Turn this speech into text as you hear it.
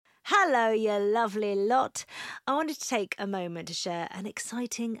Hello, you lovely lot. I wanted to take a moment to share an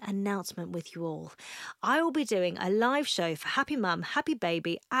exciting announcement with you all. I will be doing a live show for Happy Mum, Happy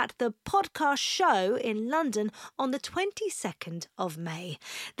Baby at the Podcast Show in London on the 22nd of May.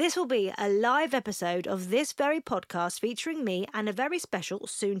 This will be a live episode of this very podcast featuring me and a very special,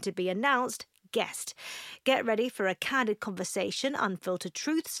 soon-to-be-announced guest. Get ready for a candid conversation, unfiltered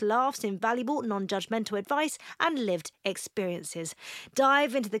truths, laughs, invaluable, non-judgmental advice and lived experiences.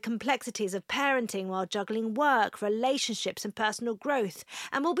 Dive into the complexities of parenting while juggling work, relationships and personal growth.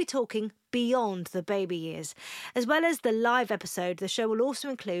 And we'll be talking beyond the baby years. As well as the live episode, the show will also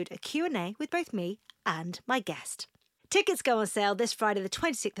include a Q&A with both me and my guest. Tickets go on sale this Friday the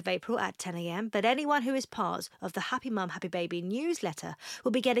 26th of April at 10 a.m, but anyone who is part of the Happy Mum, Happy Baby newsletter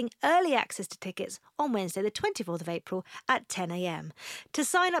will be getting early access to tickets on Wednesday the 24th of April at 10 a.m. To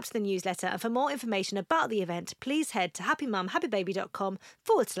sign up to the newsletter and for more information about the event, please head to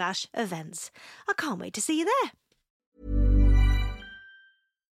happymumhappybaby.com/events. I can't wait to see you there.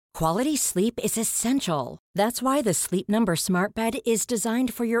 Quality sleep is essential. That's why the Sleep Number Smart Bed is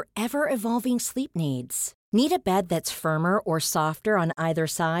designed for your ever-evolving sleep needs. Need a bed that's firmer or softer on either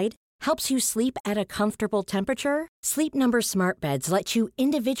side? Helps you sleep at a comfortable temperature? Sleep Number Smart Beds let you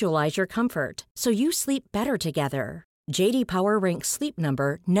individualize your comfort, so you sleep better together. J.D. Power ranks Sleep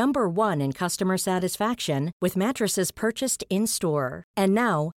Number number 1 in customer satisfaction with mattresses purchased in-store. And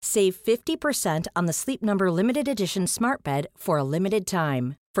now, save 50% on the Sleep Number Limited Edition Smart Bed for a limited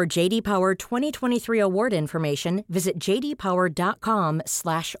time. For J.D. Power 2023 award information, visit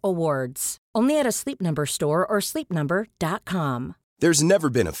jdpower.com/awards. Only at a Sleep Number store or sleepnumber.com. There's never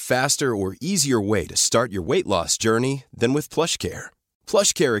been a faster or easier way to start your weight loss journey than with PlushCare.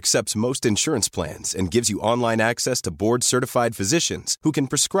 PlushCare accepts most insurance plans and gives you online access to board-certified physicians who can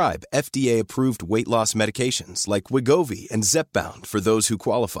prescribe FDA-approved weight loss medications like Wegovy and Zepbound for those who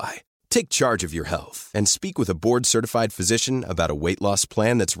qualify. Take charge of your health and speak with a board-certified physician about a weight loss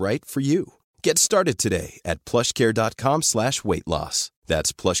plan that's right for you. Get started today at plushcare.com/weight-loss.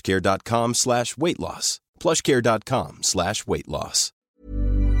 That's plushcare.com/weight-loss. plushcare.com/weight-loss.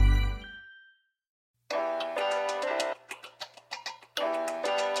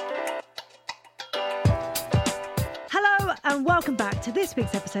 Hello and welcome back to this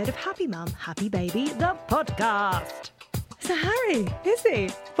week's episode of Happy Mum, Happy Baby, the podcast. So Harry, Izzy,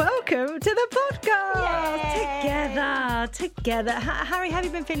 welcome to the podcast. Yay. Together. Harry, have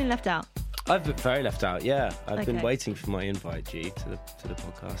you been feeling left out? I've been very left out, yeah. I've been waiting for my invite, G, to the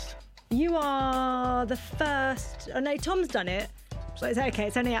podcast. You are the first. Oh no, Tom's done it. But it's okay,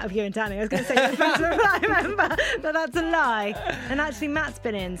 it's only out of you and Danny. I was going to say you're the first one I remember, but that's a lie. And actually, Matt's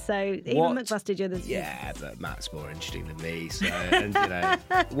been in, so even McBusted, you're the... Yeah, but Matt's more interesting than me, so, and you know.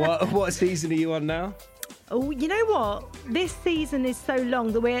 What season are you on now? Oh, you know what? This season is so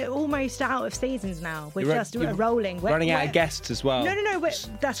long that we're almost out of seasons now. We're just rolling. Running out of guests as well. No.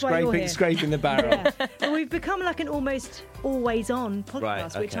 That's why you're here. Scraping the barrel. Yeah. But we've become like an almost always-on podcast, right,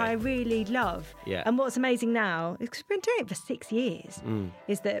 okay. which I really love. Yeah. And what's amazing now, because we've been doing it for 6 years,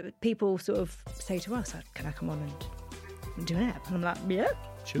 is that people sort of say to us, can I come on and do an app? And I'm like, yeah.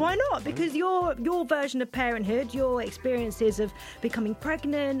 Sure. Why not? Because your version of parenthood, your experiences of becoming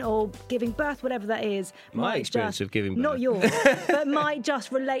pregnant or giving birth, whatever that is, my experience of giving birth, not yours, but might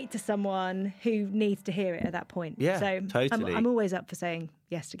just relate to someone who needs to hear it at that point. Yeah, so totally. I'm always up for saying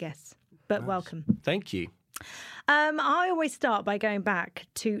yes to guests, but welcome. Thank you. I always start by going back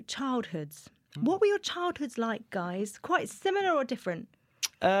to childhoods. What were your childhoods like, guys? Quite similar or different?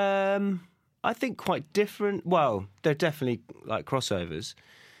 I think quite different. Well, they're definitely like crossovers.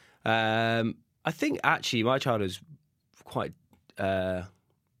 I think actually my childhood's quite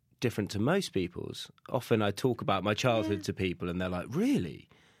different to most people's. Often I talk about my childhood to people and they're like, really?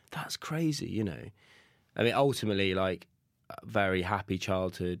 That's crazy, you know. I mean, ultimately, like, very happy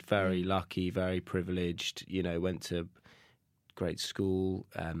childhood, very lucky, very privileged, you know, went to great school,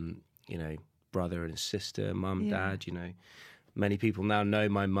 you know, brother and sister, mum, dad, you know. Many people now know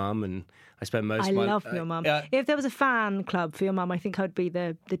my mum, and I spend most of my... I love your mum. If there was a fan club for your mum, I think I'd be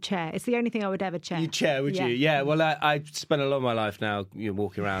the chair. It's the only thing I would ever chair. You'd chair, would you? Yeah, well, I spend a lot of my life now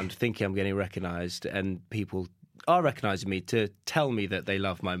walking around thinking I'm getting recognised, and people are recognising me to tell me that they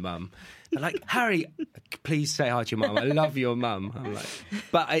love my mum. They're like, Harry, please say hi to your mum. I love your mum. I'm like...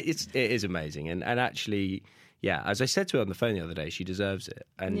 But it is amazing. And actually, yeah, as I said to her on the phone the other day, she deserves it.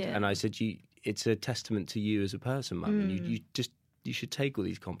 And I said, it's a testament to you as a person, Mum, and you should take all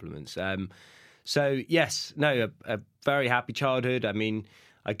these compliments. So yes, no, a very happy childhood. I mean,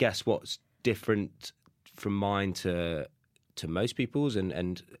 I guess what's different from mine to most people's,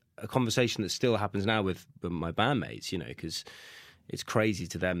 and a conversation that still happens now with my bandmates, you know, because it's crazy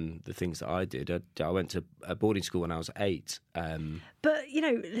to them, the things that I did. I went to a boarding school when I was 8. But,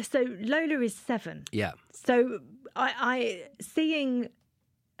 so Lola is 7. Yeah. So I seeing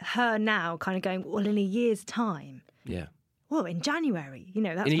her now kind of going, well, in a year's time. Yeah. Well, in January, that's in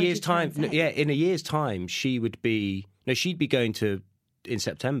a when year's she time. turns 8. In a year's time, she'd be going to in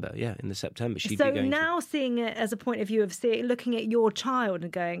September. Yeah, in the September she'd be going. So now seeing it as a point of view of looking at your child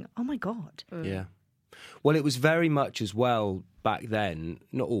and going, oh my God. Yeah. Well, it was very much as well back then.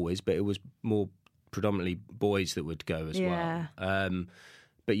 Not always, but it was more predominantly boys that would go as well.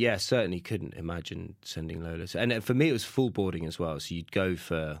 But yeah, certainly couldn't imagine sending Lola. And for me, it was full boarding as well. So you'd go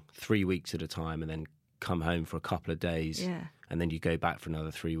for 3 weeks at a time and then come home for a couple of days. Yeah. And then you'd go back for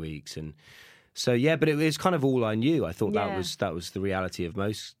another 3 weeks. And so, yeah, but it was kind of all I knew. I thought that was the reality of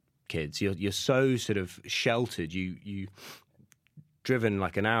most kids. You're so sort of sheltered. You driven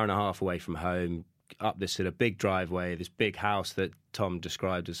like an hour and a half away from home, up this sort of big driveway, this big house that Tom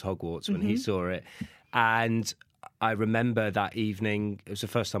described as Hogwarts when he saw it. And I remember that evening, it was the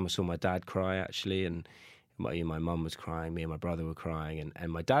first time I saw my dad cry, actually, and my mum was crying, me and my brother were crying,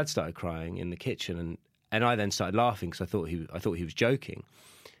 and my dad started crying in the kitchen, and I then started laughing because I thought he was joking,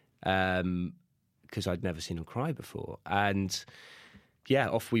 because I'd never seen him cry before. And yeah,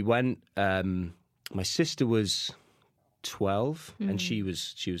 off we went. My sister was 12, and she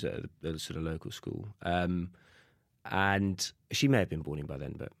was at the sort of local school, and she may have been boarding by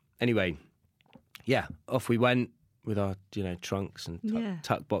then, but anyway, yeah, off we went with our trunks and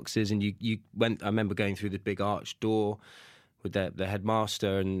tuck boxes, and you went. I remember going through the big arched door with the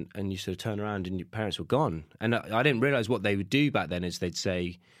headmaster, and you sort of turn around and your parents were gone, and I didn't realise what they would do back then is they'd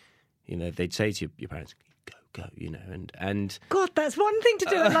say to your parents, go, and God, that's one thing to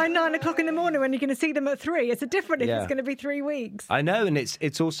do at like 9 o'clock in the morning when you're going to see them at 3. It's a different if it's going to be 3 weeks. I know, and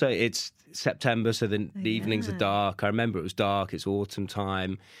it's also September, so the evenings are dark. I remember it was dark. It's autumn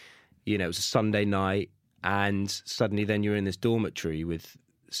time. It was a Sunday night, and suddenly then you're in this dormitory with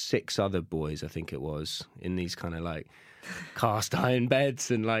 6 other boys, I think it was, in these kind of like cast iron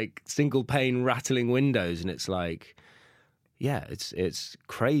beds and like single pane rattling windows, and it's like, yeah, it's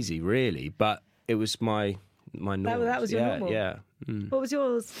crazy, really. But it was my norm. That was your normal. Yeah. What was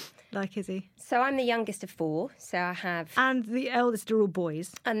yours like, Izzy? So I'm the youngest of 4, so I have... And the eldest are all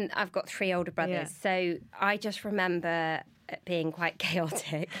boys. And I've got 3 older brothers, so I just remember it being quite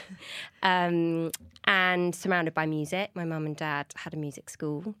chaotic and surrounded by music. My mum and dad had a music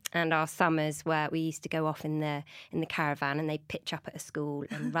school, and our summers where we used to go off in the caravan, and they'd pitch up at a school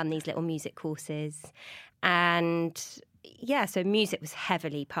and run these little music courses. And yeah, so music was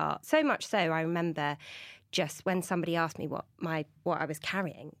heavily part. So much so, I remember just when somebody asked me what I was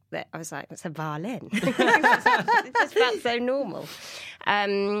carrying, that I was like, it's a violin. It just felt so normal.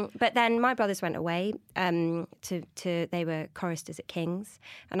 But then my brothers went away they were choristers at King's,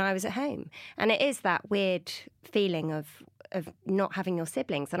 and I was at home. And it is that weird feeling of not having your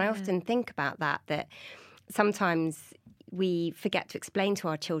siblings. And I often think about that sometimes we forget to explain to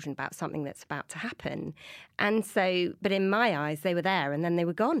our children about something that's about to happen. And so, but in my eyes, they were there and then they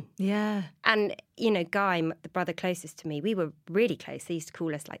were gone. Yeah. And, Guy, the brother closest to me, we were really close. They used to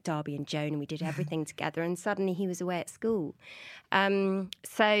call us like Darby and Joan, and we did everything together. And suddenly he was away at school.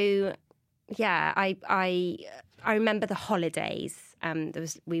 So, yeah, I remember the holidays.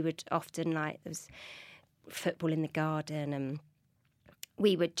 We would often there was football in the garden, and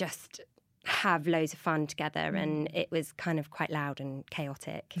we would just have loads of fun together, and it was kind of quite loud and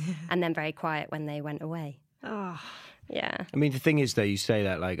chaotic and then very quiet when they went away. Yeah. I mean, the thing is, though, you say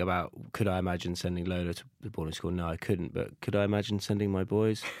that like about, could I imagine sending Lola to the boarding school? No, I couldn't, but could I imagine sending my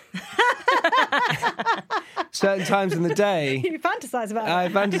boys? Certain times in the day. You fantasise about it. I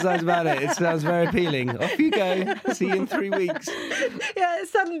fantasise about it. It sounds very appealing. Off you go. See you in 3 weeks. Yeah,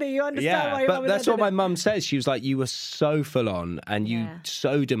 suddenly you understand why your mum but that's what my mum says. She was like, you were so full on and you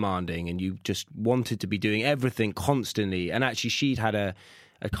so demanding, and you just wanted to be doing everything constantly. And actually she'd had a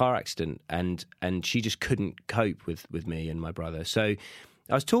car accident and she just couldn't cope with me and my brother. So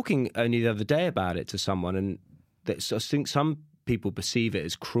I was talking only the other day about it to someone, and I think some people perceive it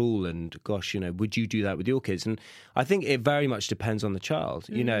as cruel and, gosh, would you do that with your kids? And I think it very much depends on the child.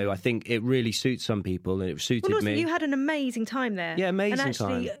 I think it really suits some people, and it suited also, me. You had an amazing time there. Yeah, amazing and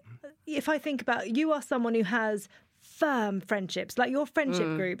actually, time. If I think about, you are someone who has firm friendships, like your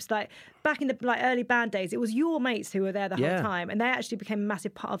friendship groups, like back in the early band days, it was your mates who were there the whole time, and they actually became a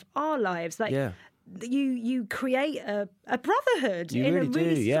massive part of our lives. you create a brotherhood in a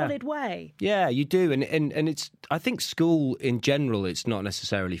really solid way. Yeah, you do, and it's. I think school in general, it's not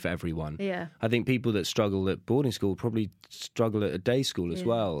necessarily for everyone. Yeah, I think people that struggle at boarding school probably struggle at a day school as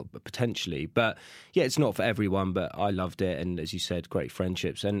well, potentially. But yeah, it's not for everyone. But I loved it, and as you said, great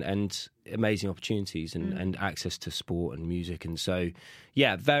friendships and amazing opportunities and access to sport and music, and so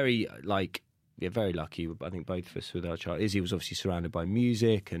yeah, very lucky. I think both of us with our child. Izzy was obviously surrounded by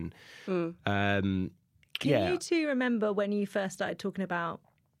music and. Can you two remember when you first started talking about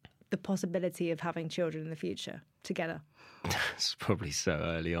the possibility of having children in the future together? It's probably so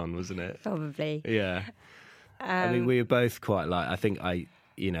early on, wasn't it? Probably. Yeah. I mean, we were both quite like. I think the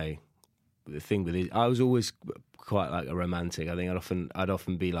thing with it, I was always quite like a romantic. I think I'd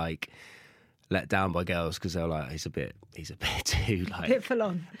often be like let down by girls because they're like, he's a bit too like bit full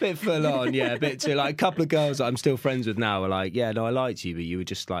on, yeah, a bit too like. A couple of girls that I'm still friends with now are like, yeah, no, I liked you, but you were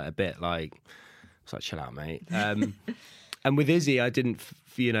just like a bit like, it's like, chill out, mate. And with Izzy, I didn't,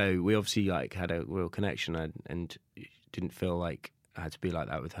 we obviously like had a real connection, and didn't feel like I had to be like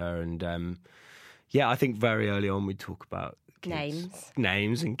that with her. And I think very early on we'd talk about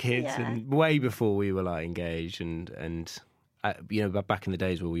names and kids, and way before we were like engaged and. Back in the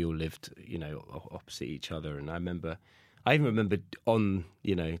days where we all lived, opposite each other, and I even remember on,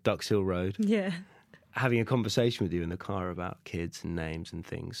 Ducks Hill Road, having a conversation with you in the car about kids and names and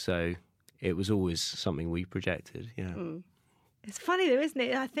things. So it was always something we projected. Yeah, It's funny though, isn't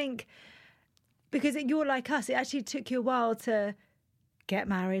it? I think because you're like us, it actually took you a while to get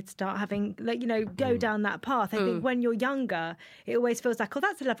married, start having go down that path. I think when you're younger, it always feels like, oh,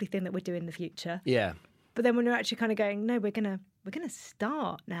 that's a lovely thing that we're doing in the future. Yeah. But then when you're actually kind of going, no, we're gonna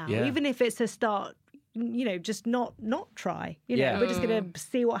start now, even if it's a start, just not try. We're just gonna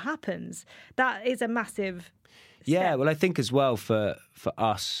see what happens. That is a massive step. Yeah, well, I think as well for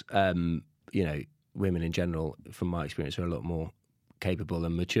us, women in general, from my experience, are a lot more capable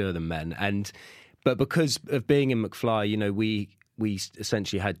and mature than men. But because of being in McFly, we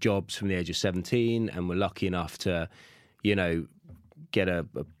essentially had jobs from the age of 17, and were lucky enough to, get a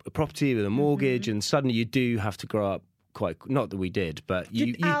property with a mortgage, and suddenly you do have to grow up quite. Not that we did, but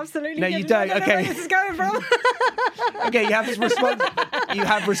you absolutely. No, you don't. Okay, where this is going from. Okay, you have this you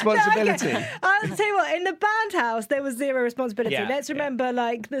have responsibility. No, okay. I'll tell you what. In the band house, there was zero responsibility. Yeah, Let's remember,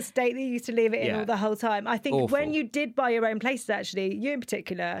 like the state that you used to leave it in all the whole time. I think when you did buy your own places, actually, you in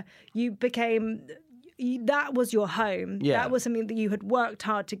particular, you became. That was your home. Yeah. That was something that you had worked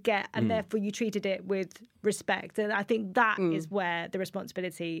hard to get, and therefore you treated it with respect. And I think that is where the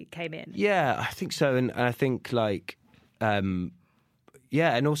responsibility came in. Yeah, I think so. And I think and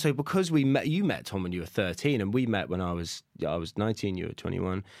also because you met Tom when you were 13, and we met when I was 19, you were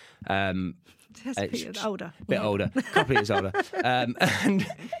 21. Just a bit older. A couple of years older.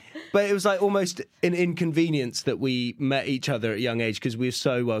 But it was like almost an inconvenience that we met each other at a young age because we were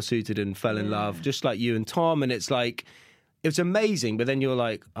so well suited and fell in love, just like you and Tom. And it's like, it was amazing. But then you're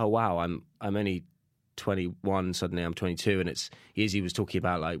like, oh wow, I'm only 21. Suddenly I'm 22, and Izzy was talking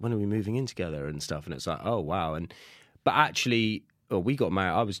about like, when are we moving in together and stuff. And it's like, oh wow. But actually, we got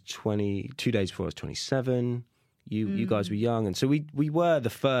married. I was 2 days before I was 27. You guys were young, and so we were the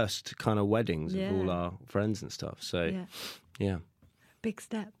first kind of weddings of all our friends and stuff. So yeah. Big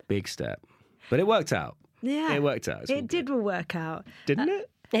step. But it worked out. Yeah. It worked out. It did all work out. Didn't it?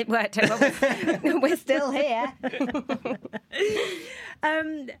 It worked out. We're still here.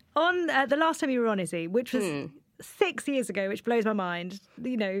 On the last time you were on, Izzy, which was 6 years ago, which blows my mind.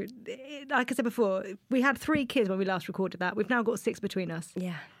 Like I said before, we had 3 kids when we last recorded that. We've now got 6 between us.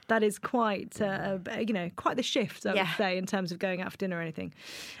 Yeah. That is quite, quite the shift, I would say, in terms of going out for dinner or anything.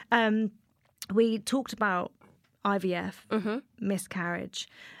 We talked about IVF, miscarriage,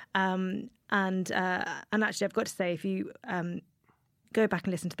 and actually I've got to say, if you go back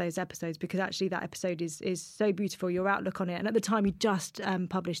and listen to those episodes, because actually that episode is so beautiful, your outlook on it, and at the time you just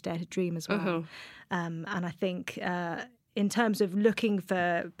published Dare to Dream as well, and I think in terms of looking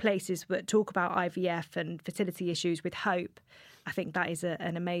for places that talk about IVF and fertility issues with hope, I think that is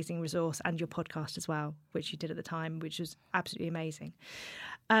an amazing resource, and your podcast as well, which you did at the time, which was absolutely amazing.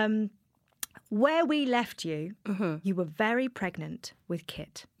 Where we left you, you were very pregnant with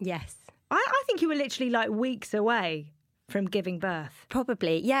Kit. Yes. I think you were literally like weeks away from giving birth.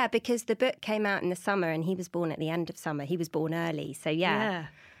 Probably, yeah, because the book came out in the summer and he was born at the end of summer. He was born early, so yeah.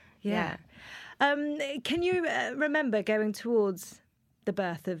 Can you remember going towards the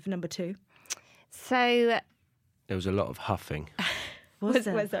birth of number 2? So there was a lot of huffing. Was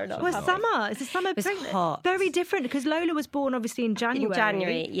there a lot of summer? It's a summer pregnant. Hot. Very different, because Lola was born obviously in January. In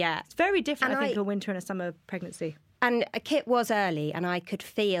January, yeah. It's very different, I think, a winter and a summer pregnancy. And Kit was early, and I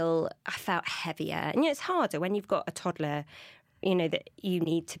felt heavier. And it's harder when you've got a toddler, that you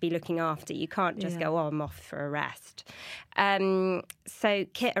need to be looking after. You can't just go, I'm off for a rest. So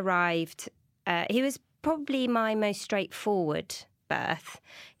Kit arrived. He was probably my most straightforward birth.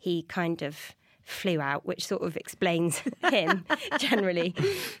 He kind of flew out, which sort of explains him generally.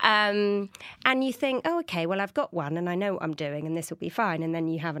 And you think, okay, well, I've got one and I know what I'm doing and this will be fine. And then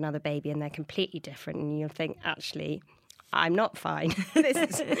you have another baby and they're completely different. And you'll think, actually, I'm not fine. This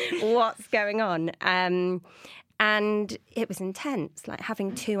is what's going on. And it was intense, like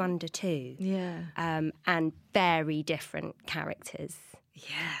having 2 under 2. Yeah. And very different characters.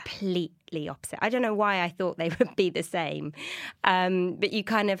 Yeah. Completely opposite. I don't know why I thought they would be the same. But you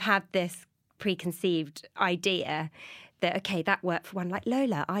kind of had this preconceived idea that, okay, that worked for one. Like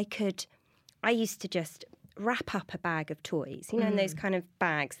Lola, I used to just wrap up a bag of toys, in those kind of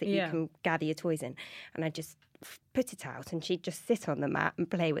bags that you can gather your toys in. And I just put it out and she'd just sit on the mat and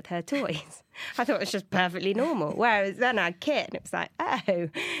play with her toys. I thought it was just perfectly normal. Whereas then I had Kit and it was like,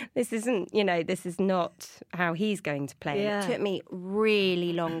 this isn't, this is not how he's going to play. Yeah. And it took me a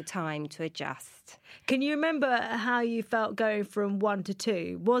really long time to adjust. Can you remember how you felt going from 1 to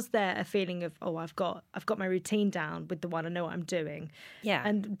 2? Was there a feeling of, I've got my routine down with the one, I know what I'm doing? Yeah.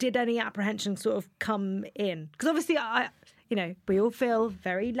 And did any apprehension sort of come in? Because obviously we all feel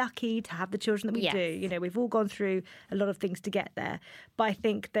very lucky to have the children that we do. We've all gone through a lot of things to get there. But I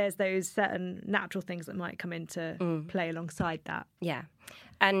think there's those certain natural things that might come into play alongside that. Yeah.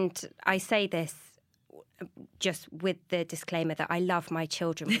 And I say this just with the disclaimer that I love my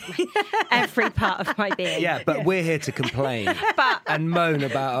children with every part of my being. Yeah, but we're here to complain and moan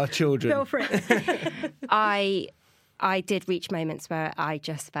about our children. Feel free. I did reach moments where I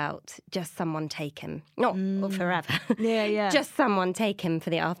just felt, just someone take him. Not forever. Yeah. Just someone take him for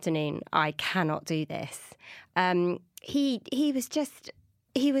the afternoon. I cannot do this.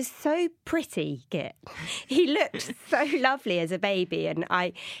 He was so pretty, Kit. He looked so lovely as a baby, and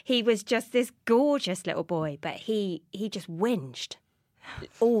he was just this gorgeous little boy, but he just whinged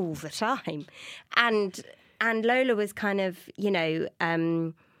all the time. And Lola was kind of,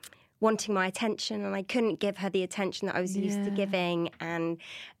 wanting my attention, and I couldn't give her the attention that I was used to giving. And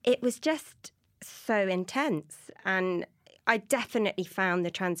it was just so intense. And I definitely found the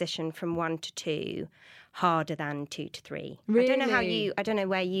transition from 1 to 2 harder than 2 to 3. Really? I don't know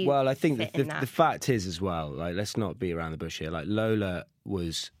where you Well, I think fit the in that. fact is as well, like, let's not beat around the bush here. Like, Lola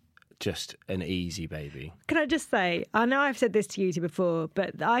was just an easy baby. Can I just say, I know I've said this to you two before,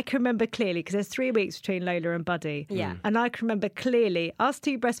 but I can remember clearly, because there's 3 weeks between Lola and Buddy. Yeah. And I can remember clearly us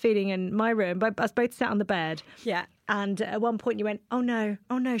two breastfeeding in my room, but us both sat on the bed. Yeah. And at one point you went, oh no,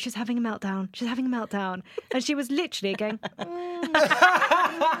 she's having a meltdown. She's having a meltdown. And she was literally going, That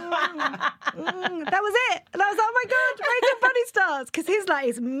was it. And I was like, oh my God, wait till Buddy starts. Because his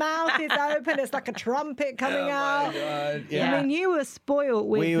mouth is open. It's like a trumpet coming out. God, yeah. I mean, you were spoiled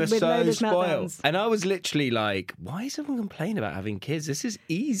with We were so Lola's spoiled. meltdowns. And I was literally like, why is everyone complaining about having kids? This is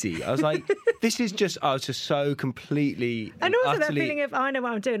easy. I was like, I was just so completely And also that utterly, feeling of, I know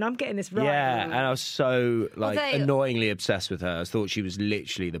what I'm doing. I'm getting this right. yeah, and I was so Although- annoyingly obsessed with her. I thought she was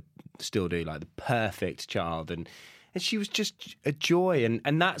literally the perfect child, and she was just a joy,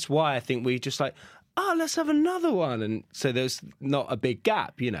 and that's why I think we just like, let's have another one, and so there's not a big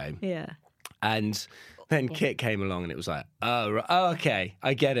gap, Yeah. And then Kit came along, and it was like, okay,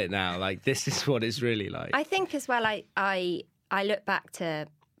 I get it now. Like, this is what it's really like. I think as well, I look back to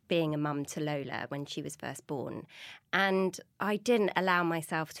being a mum to Lola when she was first born, and I didn't allow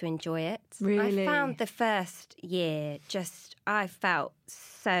myself to enjoy it. Really? I found the first year I felt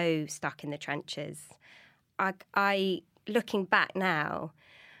so stuck in the trenches. I looking back now,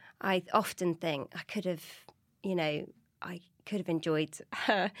 I often think I could have enjoyed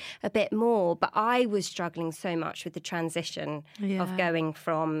her a bit more, but I was struggling so much with the transition of going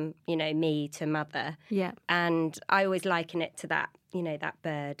from, me to mother. Yeah. And I always liken it to that, that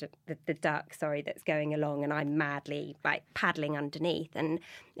bird, the duck, that's going along, and I'm madly paddling underneath. And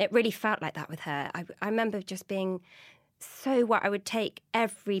it really felt like that with her. I remember just being so what I would take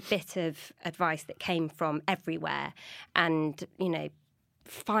every bit of advice that came from everywhere and,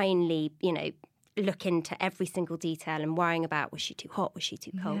 finally, look into every single detail and worrying about, was she too hot, was she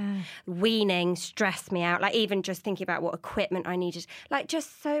too cold? Yeah. Weaning stressed me out, even just thinking about what equipment I needed,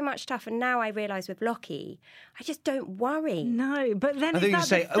 just so much stuff. And now I realise with Lockie, I just don't worry. No, but then I thought you were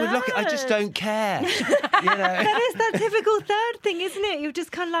saying, look, I just don't care. That is that typical third thing, isn't it? You're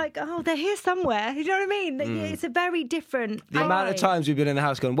just kind of like, they're here somewhere. You know what I mean? It's a very different. The amount of times we've been in the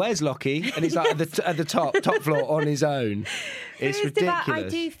house going, where's Lockie? And he's like at the top floor on his own. It's ridiculous. I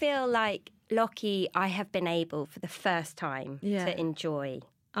do feel like Lockie, I have been able for the first time to enjoy.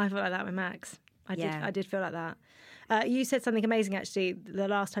 I felt like that with Max. I did feel like that. You said something amazing, actually, the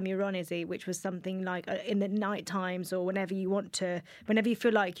last time you were on, Izzy, which was something like in the night times or whenever you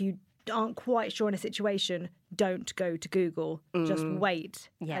feel like you aren't quite sure in a situation, don't go to Google. Just wait.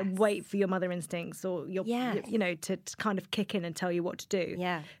 And wait for your mother instincts or to kind of kick in and tell you what to do.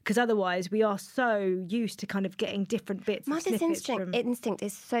 Yeah. Because otherwise we are so used to kind of getting different bits of Mother's snippets instinct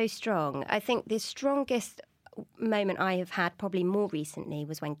is so strong. I think the strongest moment I have had probably more recently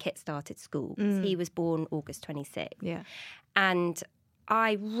was when Kit started school. He was born August 26th. Yeah. And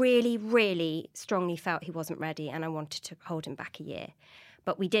I really, really strongly felt he wasn't ready and I wanted to hold him back a year.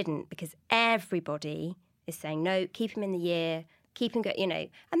 But we didn't, because everybody is saying, no, keep him in the year, keep him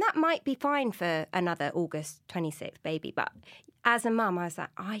and that might be fine for another August 26th baby. But as a mum, I was like,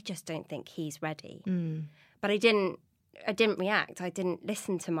 I just don't think he's ready. But I didn't react. I didn't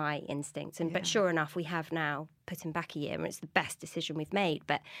listen to my instincts. But sure enough, we have now put him back a year and it's the best decision we've made.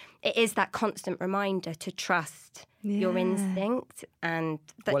 But it is that constant reminder to trust your instinct.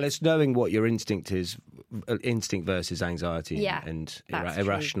 Well, it's knowing what your instinct is, instinct versus anxiety and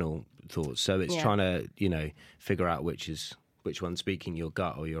irrational thoughts. So it's trying to, figure out which one's speaking, your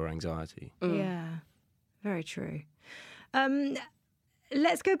gut or your anxiety. Yeah, very true.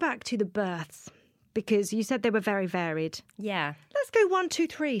 Let's go back to the births, because you said they were very varied. Yeah. Let's go 1, 2,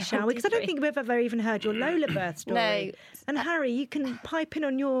 3, shall we? Because I don't think we've ever even heard your Lola birth story. No. And Harry, you can pipe in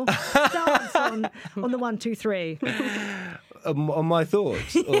on your stance on the 1, 2, 3. On my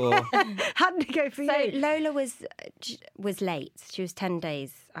thoughts? Or... How did it go for you? So Lola was late. She was 10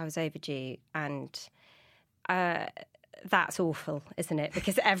 days. I was overdue. And that's awful, isn't it?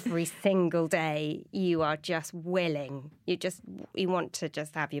 Because every single day you are just willing. You want to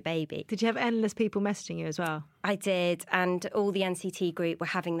just have your baby. Did you have endless people messaging you as well? I did. And all the NCT group were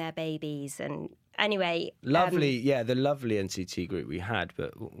having their babies. And anyway... Lovely, the lovely NCT group we had.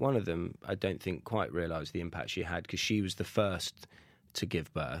 But one of them, I don't think quite realised the impact she had because she was the first to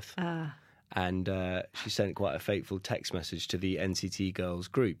give birth. And she sent quite a fateful text message to the NCT girls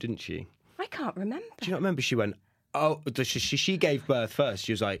group, didn't she? I can't remember. Do you not remember? She went... Oh, she gave birth first.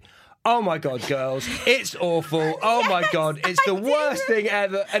 She was like, oh my God, girls, it's awful. Oh my God, it's the worst thing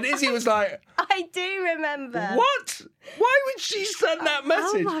ever. And Izzy was like... I do remember. What? Why would she send that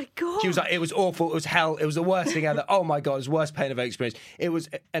message? Oh my God. She was like, it was awful, it was hell, it was the worst thing ever. Oh my God, it was the worst pain I've ever experienced. It was...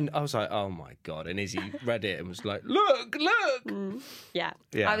 And I was like, oh my God. And Izzy read it and was like, look. Yeah.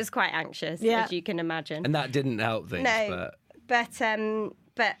 I was quite anxious, as you can imagine. And that didn't help things. No,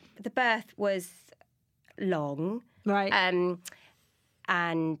 but the birth was... long, right?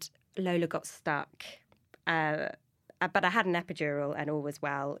 And Lola got stuck, but I had an epidural and all was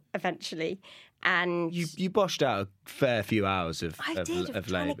well eventually. And you boshed out a fair few hours of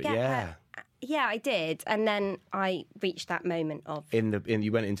labour, yeah, I did. And then I reached that moment of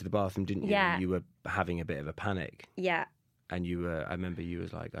you went into the bathroom, didn't you? Yeah, and you were having a bit of a panic. Yeah. And I remember you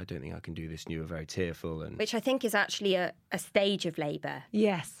was like, I don't think I can do this. And you were very tearful. Which I think is actually a stage of labour.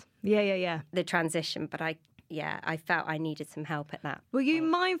 Yes. Yeah. The transition. But I felt I needed some help at that. Were you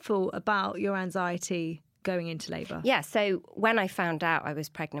mindful about your anxiety going into labour? Yeah. So when I found out I was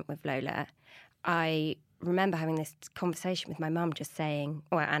pregnant with Lola, I remember having this conversation with my mum just saying,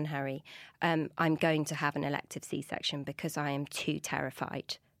 and Harry, I'm going to have an elective C-section because I am too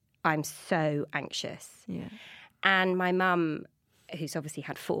terrified. I'm so anxious. Yeah. And my mum, who's obviously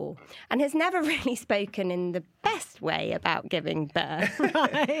had 4, and has never really spoken in the best way about giving birth,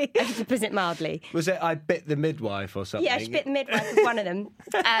 right. To put it mildly. Was it I bit the midwife or something? Yeah, she bit the midwife with one of them.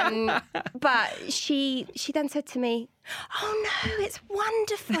 But she then said to me, oh no, it's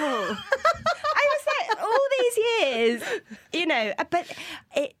wonderful. I was like, all these years, but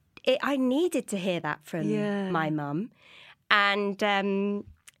I needed to hear that from my mum. And...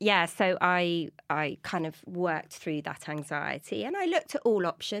 so I kind of worked through that anxiety and I looked at all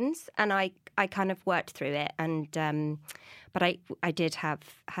options and I kind of worked through it. And but I did have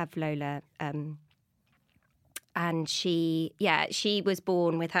Lola, and she was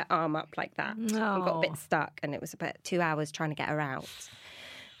born with her arm up like that and got a bit stuck, and it was about 2 hours trying to get her out.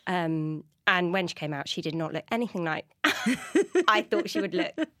 And when she came out, she did not look anything like I thought she would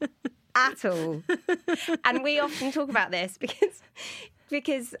look at all. And we often talk about this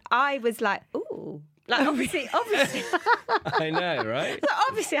because I was like, ooh. Like, obviously. I know, right? So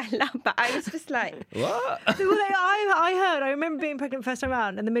obviously I love, but I was just like... What? I remember being pregnant first time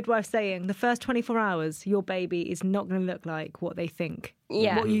around and the midwife saying, the first 24 hours, your baby is not going to look like what they think.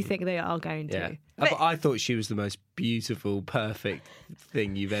 Yeah. What you think they are going to. Yeah. But I thought she was the most beautiful, perfect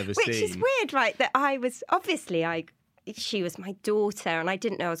thing you've ever seen. Which is weird, right? That I was... Obviously, I she was my daughter, and I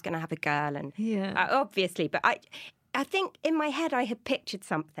didn't know I was going to have a girl, and obviously, but I think in my head I had pictured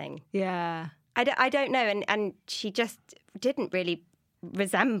something. Yeah. I don't know, and she just didn't really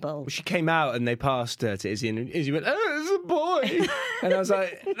resemble. Well, she came out and they passed her to Izzy, and Izzy went, "Oh, it's a boy," and I was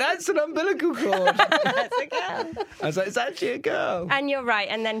like, "That's an umbilical cord." That's a girl. I was like, "It's actually a girl." And you're right.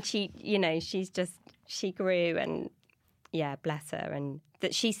 And then she grew, and bless her, and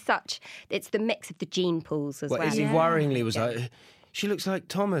that it's the mix of the gene pools as well. Izzy worryingly was like, "She looks like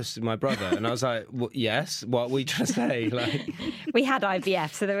Thomas, my brother," and I was like, "Yes, what were you trying to say?" Like, we had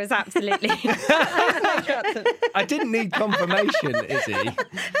IVF, so there was absolutely no chance of... I didn't need confirmation, Izzy.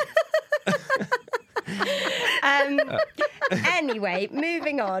 Anyway,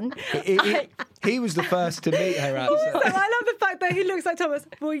 moving on. He was the first to meet her outside. Also, I love the fact that he looks like Thomas.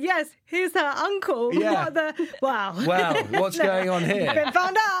 Well, yes, he's her uncle. Yeah. Wow. Wow, what's going on here? Been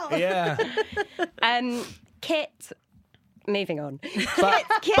found out. Yeah. Kit. Moving on. But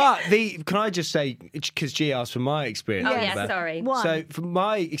can I just say, because G asked for my experience. Oh, yeah, sorry. One. So from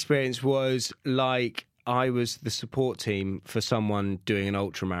my experience was like I was the support team for someone doing an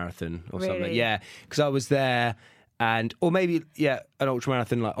ultra marathon or something. Really? Yeah, because I was there, or maybe an ultra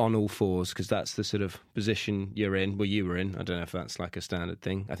marathon like on all fours, because that's the sort of position you're in. Well, you were in. I don't know if that's like a standard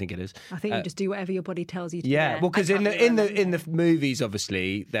thing. I think it is. I think you just do whatever your body tells you to. Yeah, do. well, because in the movies,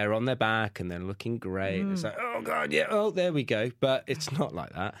 obviously they're on their back and they're looking great. It's like, oh god, yeah, oh there we go. But it's not like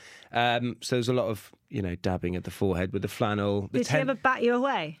that. So there's a lot of dabbing at the forehead with the flannel. Did she ever bat you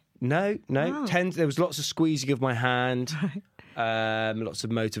away? No. Oh. There was lots of squeezing of my hand, lots of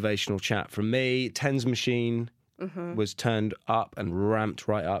motivational chat from me. TENS machine was turned up and ramped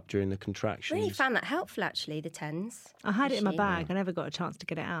right up during the contractions. Really found that helpful, actually, the TENS. I had it in my bag. I never got a chance to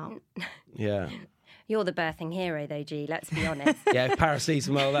get it out. Yeah. You're the birthing hero, though, G, let's be honest. Yeah,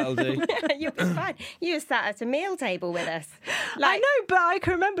 paracetamol, that'll do. You'll be fine. You were sat at a meal table with us. I know, but I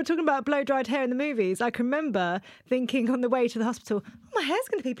can remember talking about blow-dried hair in the movies. I can remember thinking on the way to the hospital, oh, my hair's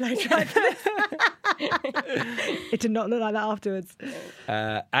going to be blow-dried. It did not look like that afterwards.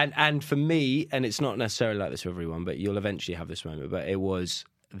 And for me, and it's not necessarily like this for everyone, but you'll eventually have this moment, but it was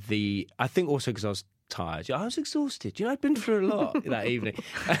I think also because I was tired. I was exhausted. I'd been through a lot that evening.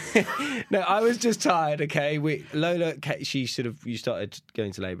 No, I was just tired, okay? Lola, you started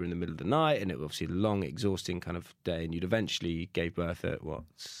going to labour in the middle of the night, and it was obviously a long, exhausting kind of day, and you'd eventually gave birth at what?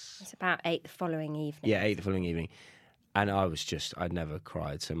 It's about 8 the following evening. Yeah, 8 the following evening. And I'd never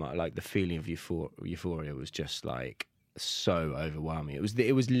cried so much. Like, the feeling of euphoria was just, like, so overwhelming. It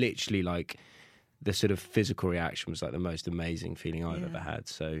was literally, like, the sort of physical reaction was, like, the most amazing feeling I've ever had.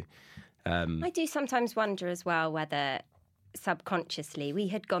 So... I do sometimes wonder as well whether subconsciously we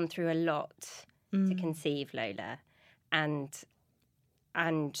had gone through a lot to conceive Lola, and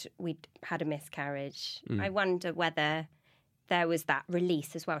we'd had a miscarriage. I wonder whether there was that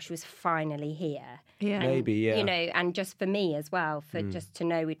release as well. She was finally here. Yeah. And, maybe, yeah. And just for me as well, for just to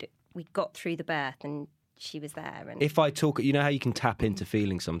know we'd got through the birth and she was there. And if I talk, you know how you can tap into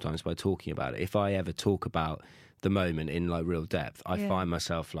feelings sometimes by talking about it. If I ever talk about the moment in like real depth, I find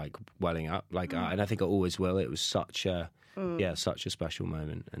myself like welling up, like, and I think I always will. It was such a special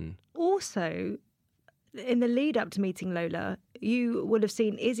moment. And also, in the lead up to meeting Lola, you would have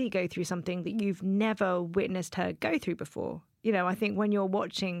seen Izzy go through something that you've never witnessed her go through before. I think when you're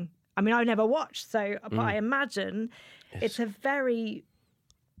watching, I mean, I've never watched, but I imagine it's a very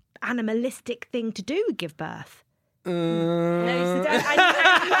animalistic thing to do, give birth. No, so don't.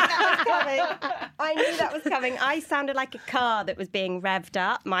 I knew that was coming. I sounded like a car that was being revved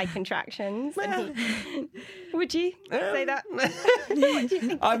up, my contractions. Would you say that? What do you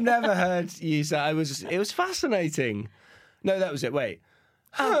think? I've never heard you say it was fascinating. No, that was it. Wait.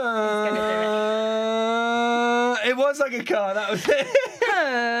 Oh, he's gonna do it was like a car, that was it.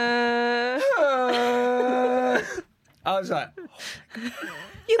 I was like...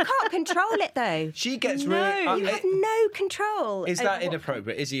 You can't control it, though. She gets you have no control. Is that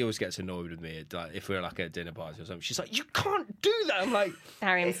inappropriate? Izzy always gets annoyed with me if we're like at a dinner party or something. She's like, you can't do that. I'm like...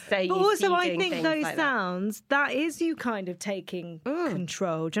 Harry, I'm so used But also, to I doing think things those like sounds, that is you kind of taking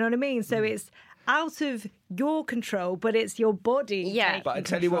control. Do you know what I mean? So it's out of your control, but it's your body. Yeah. But I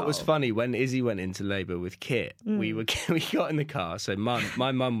tell you what was funny, when Izzy went into labour with Kit, we got in the car. So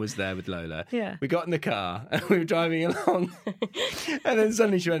my mum was there with Lola. Yeah. We got in the car and we were driving along, and then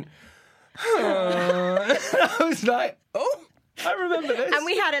suddenly she went. I was like, oh, I remember this. And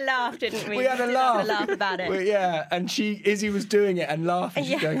we had a laugh, didn't we? We had a laugh. Laugh about it. And Izzy was doing it and laughing.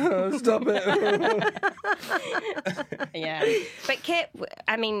 She's going, oh, stop it. Yeah. But Kit,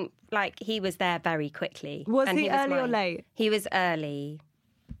 I mean, like, he was there very quickly. Was he early or late? He was early,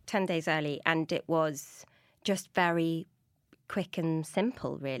 10 days early, and it was just very quick and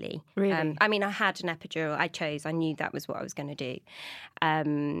simple, really. Really? I mean, I had an epidural. I knew that was what I was going to do.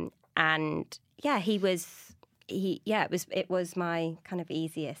 And yeah, it was my kind of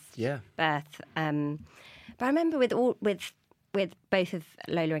easiest birth. But I remember with both of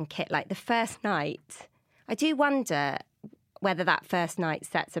Lola and Kit, like the first night, I do wonder whether that first night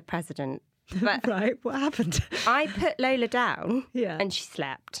sets a precedent. But Right, what happened? I put Lola down Yeah. and she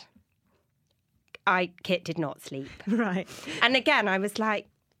slept. Kit did not sleep. Right. And again, I was like,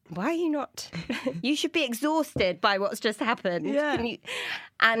 why are you not? You should be exhausted by what's just happened. Yeah.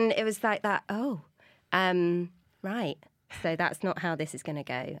 And it was like that, right. So that's not how this is going to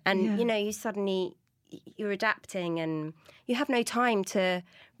go. And, you're adapting and you have no time to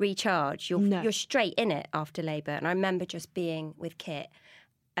recharge. You're straight in it after labour. And I remember just being with Kit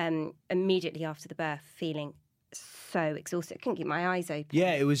immediately after the birth, feeling so exhausted. I couldn't keep my eyes open.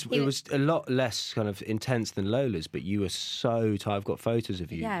 Yeah, it was a lot less kind of intense than Lola's, but you were so tired. I've got photos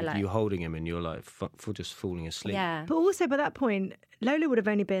of you, you holding him, and you're like just falling asleep. Yeah. But also by that point, Lola would have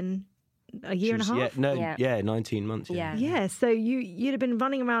only been a year and a half. 19 months. Yeah. Yeah, so you'd have been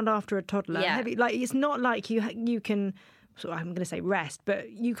running around after a toddler. Yeah. Like it's not like you can. So I'm going to say rest,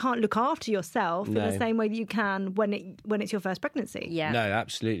 but you can't look after yourself in the same way that you can when it's your first pregnancy. Yeah. No,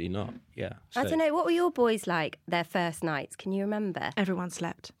 absolutely not. Yeah. I don't know. What were your boys like their first nights? Can you remember? Everyone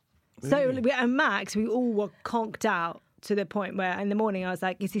slept. Really? So at Max, we all were conked out to the point where in the morning I was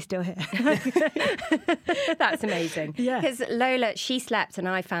like, is he still here? That's amazing. Yeah. Because Lola, she slept and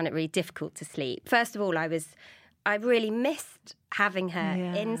I found it really difficult to sleep. First of all, I really missed having her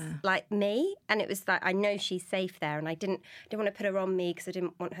in like me, and it was like I know she's safe there, and I didn't want to put her on me because I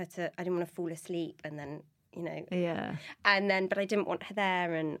didn't want to fall asleep, and then but I didn't want her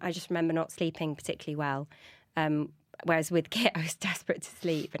there, and I just remember not sleeping particularly well. Whereas with Kit, I was desperate to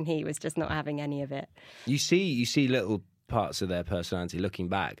sleep, and he was just not having any of it. You see little parts of their personality looking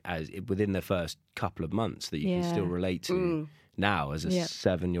back as within the first couple of months that you can still relate to. Now as a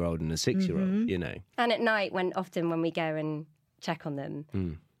 7-year-old and a 6-year-old, And at night, when we go and check on them,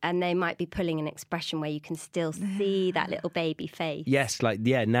 and they might be pulling an expression where you can still see that little baby face. Yes,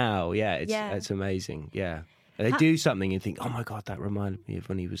 it's amazing. Yeah, they do something and think, oh my God, that reminded me of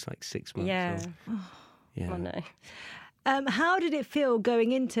when he was like 6 months. Yeah. Yeah. Oh no. How did it feel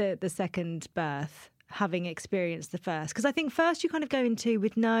going into the second birth, having experienced the first? Because I think first you kind of go into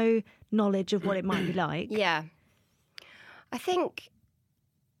with no knowledge of what it might be like. Yeah. I think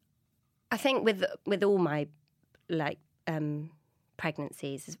with all my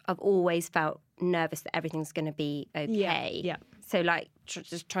pregnancies, I've always felt nervous that everything's going to be okay. Yeah. So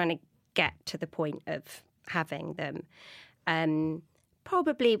just trying to get to the point of having them.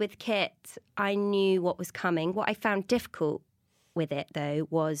 Probably with Kit, I knew what was coming. What I found difficult with it, though,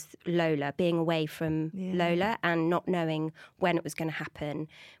 was Lola, being away from Lola and not knowing when it was going to happen.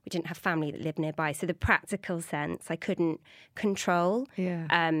 We didn't have family that lived nearby. So the practical sense I couldn't control. Yeah.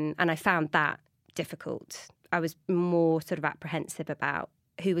 And I found that difficult. I was more sort of apprehensive about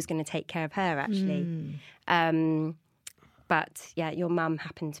who was going to take care of her, actually. But, your mum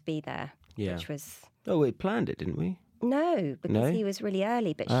happened to be there, which was... Oh, we planned it, didn't we? No, because he was really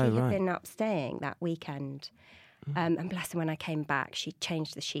early, but she had been up staying that weekend. And bless her, when I came back, she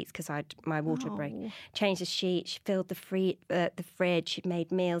changed the sheets because my water broke. Changed the sheets, she filled the fridge, she'd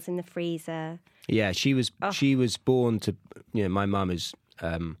made meals in the freezer. Yeah, she was born to, my mum is...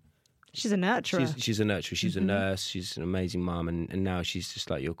 she's a nurturer. She's a nurturer. She's a nurse. She's an amazing mum. And now she's just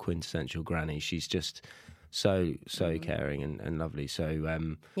like your quintessential granny. She's just so caring and lovely. So...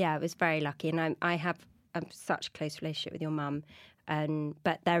 I was very lucky. And I have such a close relationship with your mum.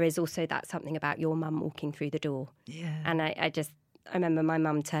 But there is also that something about your mum walking through the door. Yeah. And I remember my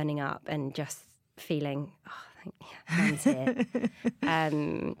mum turning up and just feeling, mum's here.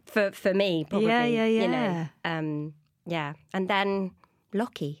 For me, probably. Yeah. And then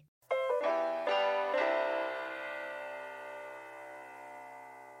Lockie.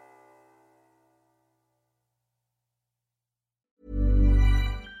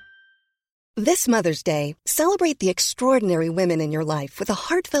 This Mother's Day, celebrate the extraordinary women in your life with a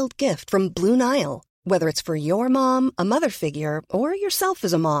heartfelt gift from Blue Nile. Whether it's for your mom, a mother figure, or yourself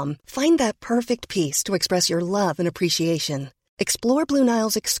as a mom, find that perfect piece to express your love and appreciation. Explore Blue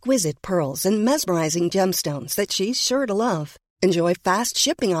Nile's exquisite pearls and mesmerizing gemstones that she's sure to love. Enjoy fast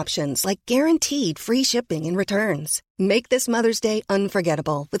shipping options like guaranteed free shipping and returns. Make this Mother's Day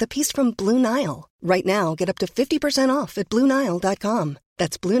unforgettable with a piece from Blue Nile. Right now, get up to 50% off at BlueNile.com.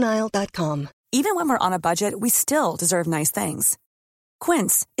 That's BlueNile.com. Even when we're on a budget, we still deserve nice things.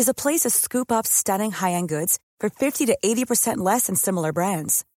 Quince is a place to scoop up stunning high-end goods for 50 to 80% less than similar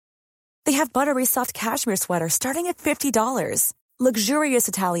brands. They have buttery soft cashmere sweaters starting at $50, luxurious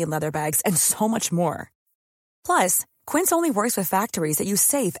Italian leather bags, and so much more. Plus, Quince only works with factories that use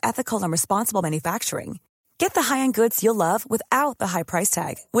safe, ethical, and responsible manufacturing. Get the high-end goods you'll love without the high price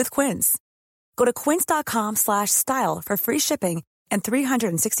tag with Quince. Go to quince.com/style for free shipping and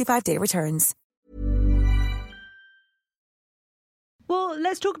 365-day returns. Well,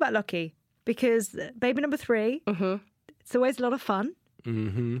 let's talk about Lucky, because baby number 3, it's always a lot of fun.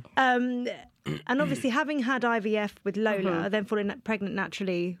 And obviously, having had IVF with Lola, then falling pregnant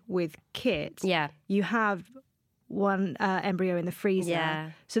naturally with Kit, you have one embryo in the freezer.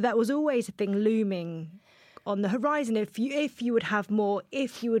 Yeah. So that was always a thing looming on the horizon. If you would have more,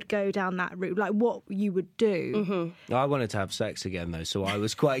 if you would go down that route, like what you would do. I wanted to have sex again, though, so I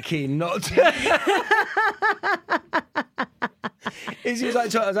was quite keen not to. Izzy was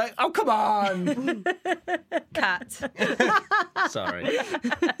like, I was like, oh, come on. Cat. Sorry.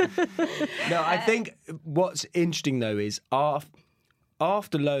 No, I think what's interesting, though, is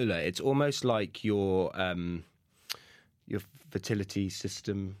after Lola, it's almost like your fertility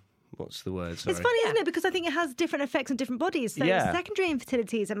system. What's the word? Sorry. It's funny, isn't it? Because I think it has different effects on different bodies. So secondary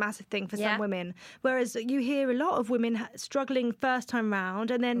infertility is a massive thing for some women, whereas you hear a lot of women struggling first time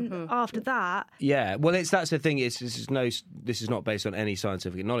round, and then after that. Yeah, well, that's the thing. This is not based on any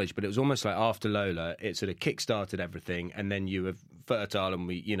scientific knowledge, but it was almost like after Lola, it sort of kick-started everything, and then you were fertile, and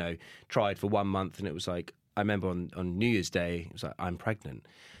we, tried for 1 month, and it was like, I remember on New Year's Day, it was like, I'm pregnant.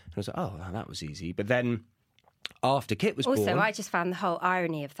 And I was like, oh, that was easy. But then after Kit was born... Also, I just found the whole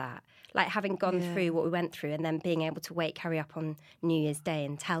irony of that. Like, having gone through what we went through and then being able to carry up on New Year's Day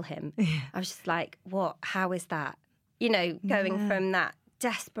and tell him. I was just like, what? How is that? Going from that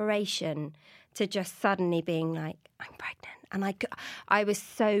desperation to just suddenly being like, I'm pregnant. And I was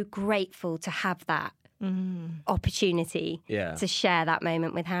so grateful to have that opportunity to share that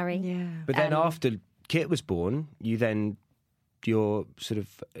moment with Harry. Yeah. But then after Kit was born, your sort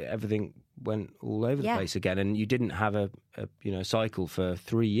of everything went all over the place again, and you didn't have a cycle for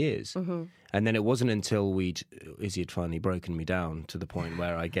 3 years. And then it wasn't until Izzy had finally broken me down to the point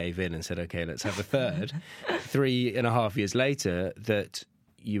where I gave in and said, okay, let's have a third. 3.5 years later, that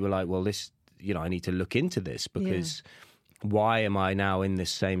you were like, well, this, I need to look into this, because why am I now in this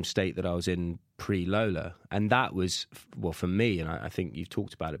same state that I was in pre-Lola? And that was, well, for me, and I think you've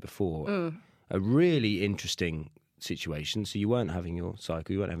talked about it before, a really interesting situation. So you weren't having your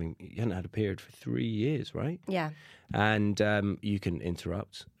cycle, you hadn't had a period for 3 years, right? Yeah. And you can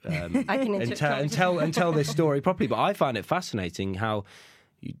interrupt. I can interrupt. and tell this story properly. But I find it fascinating how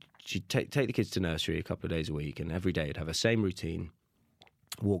she'd take the kids to nursery a couple of days a week, and every day you'd have the same routine,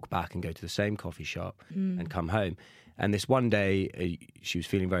 walk back and go to the same coffee shop and come home. And this one day she was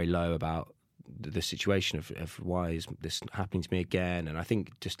feeling very low about the situation of why is this happening to me again. And I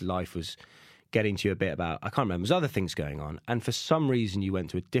think just life was getting to you a bit about, I can't remember, there's other things going on. And for some reason, you went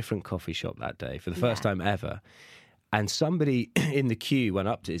to a different coffee shop that day for the first time ever. And somebody in the queue went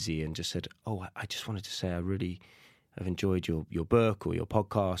up to Izzy and just said, oh, I just wanted to say I really have enjoyed your book or your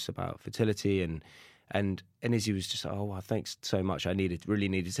podcast about fertility. And Izzy was just, oh, well, thanks so much. I really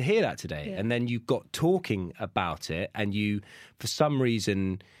needed to hear that today. Yeah. And then you got talking about it, and you, for some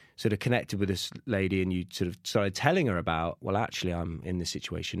reason, sort of connected with this lady, and you sort of started telling her about, well, actually, I'm in this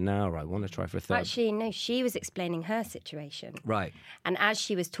situation now, or I want to try for a third. Actually, no, she was explaining her situation. Right. And as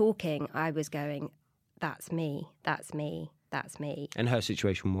she was talking, I was going, that's me, that's me, that's me. And her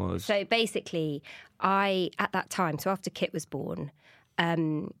situation was? So basically, at that time, so after Kit was born,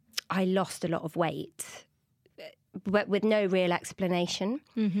 I lost a lot of weight, but with no real explanation.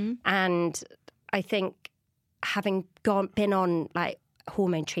 And I think having been on, like,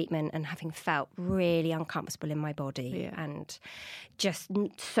 hormone treatment and having felt really uncomfortable in my body and just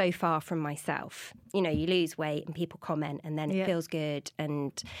so far from myself. You lose weight and people comment, and then it feels good.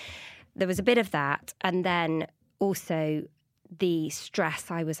 And there was a bit of that. And then also the stress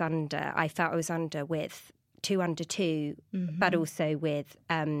I felt I was under with 2 under 2, but also with,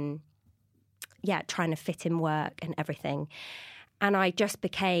 trying to fit in work and everything. And I just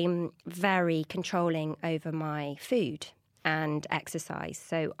became very controlling over my food and exercise.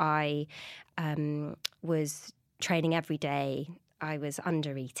 So I was training every day. I was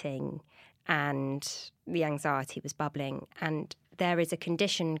under eating, and the anxiety was bubbling. And there is a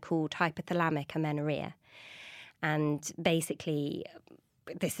condition called hypothalamic amenorrhea. And basically,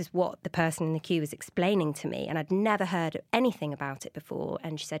 this is what the person in the queue was explaining to me, and I'd never heard anything about it before.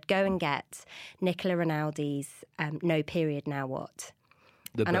 And she said, go and get Nicola Rinaldi's No Period Now What?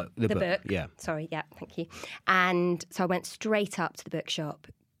 The book. Yeah. Sorry, yeah, thank you. And so I went straight up to the bookshop,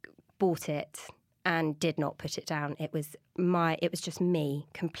 bought it, and did not put it down. It was just me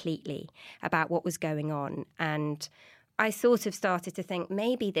completely about what was going on. And I sort of started to think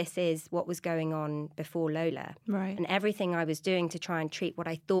maybe this is what was going on before Lola. Right. And everything I was doing to try and treat what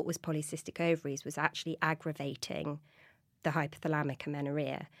I thought was polycystic ovaries was actually aggravating the hypothalamic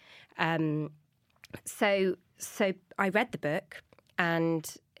amenorrhea. So I read the book,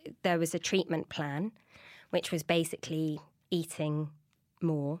 and there was a treatment plan, which was basically eating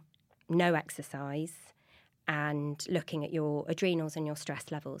more, no exercise, and looking at your adrenals and your stress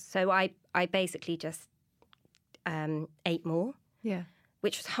levels. So I basically just ate more,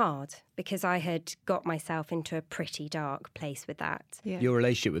 which was hard because I had got myself into a pretty dark place with that. Yeah. Your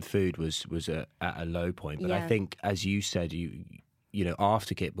relationship with food was at a low point, but I think, as you said, you know,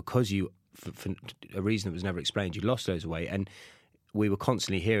 after KIT, because you, for a reason that was never explained, you lost loads of weight, and we were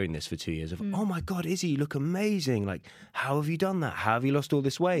constantly hearing this for 2 years of, oh my God, Izzy, you look amazing. Like, how have you done that? How have you lost all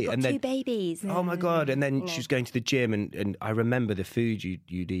this weight? Got and then 2 babies. Oh my God. And then she was going to the gym, and I remember the food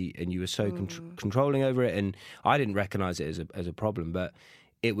you'd eat, and you were so controlling over it. And I didn't recognise it as a problem, but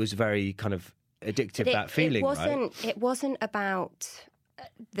it was very kind of addictive, that feeling, right? It wasn't about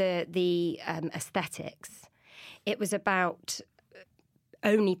the aesthetics. It was about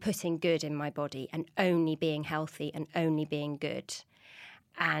only putting good in my body and only being healthy and only being good.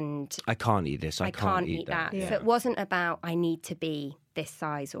 And I can't eat this. I can't eat that. Yeah. So it wasn't about I need to be this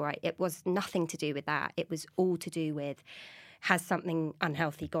size, or it was nothing to do with that. It was all to do with, has something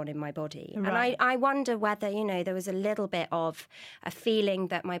unhealthy gone in my body? Right. And I wonder whether, you know, there was a little bit of a feeling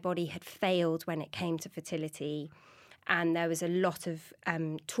that my body had failed when it came to fertility. And there was a lot of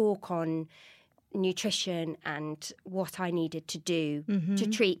talk on nutrition and what I needed to do to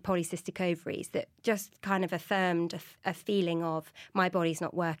treat polycystic ovaries that just kind of affirmed a feeling of my body's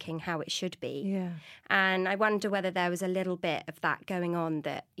not working how it should be. Yeah. And I wonder whether there was a little bit of that going on,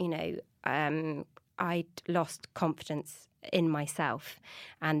 that, you know, I'd lost confidence in myself,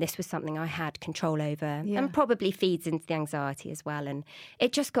 and this was something I had control over, and probably feeds into the anxiety as well. And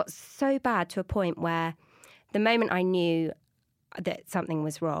it just got so bad to a point where the moment I knew that something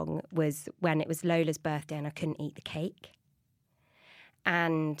was wrong was when it was Lola's birthday and I couldn't eat the cake.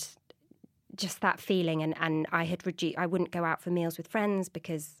 And just that feeling, and I had I wouldn't go out for meals with friends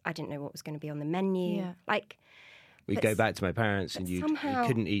because I didn't know what was going to be on the menu. Yeah. Like, we'd go back to my parents, and you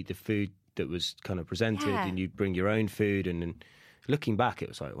couldn't eat the food that was kind of presented, and you'd bring your own food, and looking back, it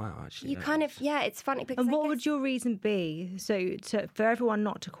was like, wow, actually. You kind of, it's funny. Because and what would your reason be? So for everyone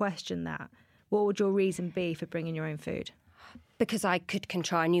not to question that, what would your reason be for bringing your own food? Because I could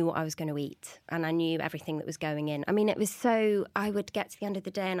control, I knew what I was going to eat, and I knew everything that was going in. I mean, it was so, I would get to the end of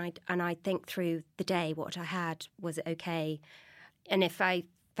the day and I'd think through the day, what I had, was it okay? And if I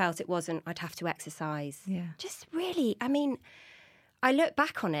felt it wasn't, I'd have to exercise. Yeah. Just really, I mean, I look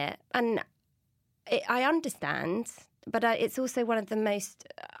back on it and I understand, but it's also one of the most,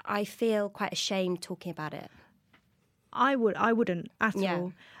 I feel quite ashamed talking about it. I wouldn't at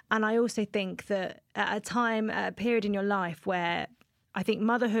all. And I also think that at a period in your life where I think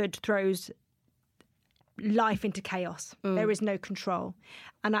motherhood throws life into chaos. There is no control.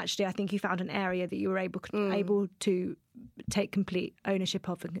 And actually, I think you found an area that you were able to take complete ownership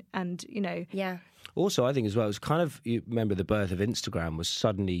of, and you know. Yeah. Also, I think as well, it was kind of, you remember the birth of Instagram was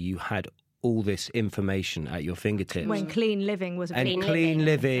suddenly you had all this information at your fingertips. When clean living was clean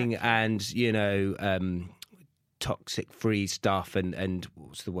living and, you know, toxic-free stuff and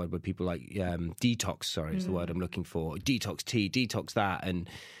what's the word where people like detox, sorry, is the word I'm looking for. Detox tea, detox that,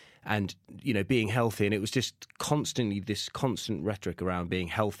 and you know, being healthy. And it was just constantly this constant rhetoric around being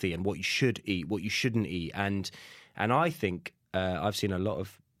healthy and what you should eat, what you shouldn't eat. And I think I've seen a lot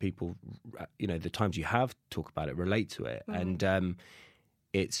of people, you know, the times you have talk about it, relate to it. And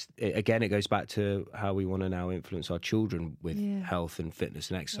again, it goes back to how we want to now influence our children with health and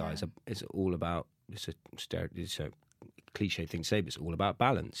fitness and exercise. It's all about, it's a cliche thing to say, but it's all about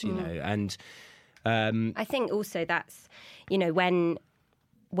balance, you know. And I think also that's, you know, when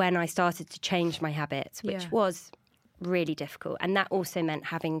I started to change my habits, which was really difficult, and that also meant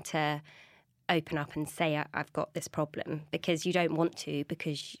having to open up and say I've got this problem, because you don't want to,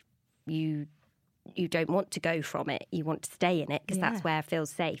 because you don't want to go from it. You want to stay in it because that's where it feels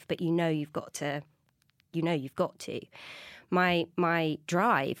safe. But you know you've got to. My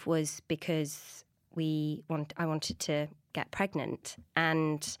drive was because I wanted to get pregnant,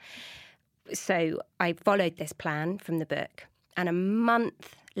 and so I followed this plan from the book. And a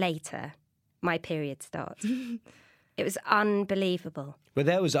month later, my period starts. It was unbelievable. But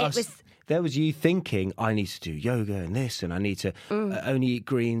there was us. There was you thinking, I need to do yoga and this, and I need to only eat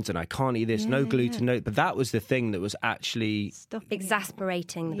greens, and I can't eat this, no gluten, no. But that was the thing that was actually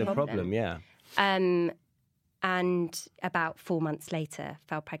exasperating the problem. Yeah. And about 4 months later,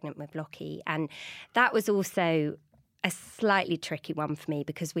 fell pregnant with Lockie. And that was also a slightly tricky one for me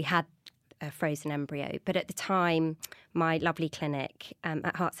because we had a frozen embryo. But at the time, my lovely clinic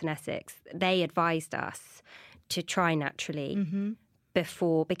at Hearts and Essex, they advised us to try naturally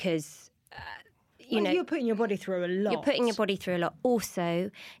before, because... you're putting your body through a lot. You're putting your body through a lot.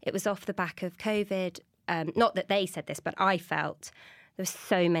 Also, it was off the back of COVID. Not that they said this, but I felt there were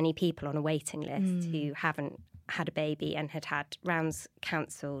so many people on a waiting list who haven't had a baby and had rounds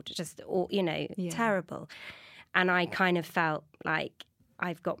cancelled, just, terrible. And I kind of felt like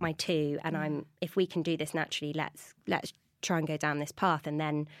I've got my two, and if we can do this naturally, let's try and go down this path, and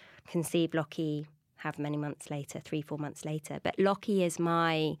then conceive Lockie, have many months later, 3-4 months later. But Lockie is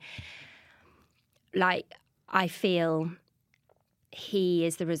my... I feel he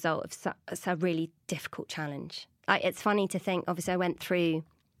is the result of a really difficult challenge. It's funny to think, obviously I went through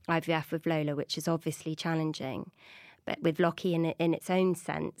IVF with Lola, which is obviously challenging, but with Lockie in its own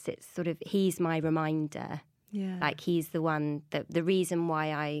sense, it's sort of, he's my reminder. Yeah. He's the one, the reason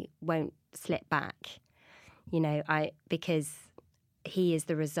why I won't slip back, because he is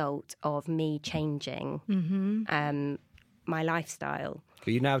the result of me changing my lifestyle.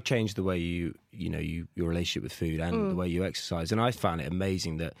 But you now changed the way your relationship with food and the way you exercise. And I found it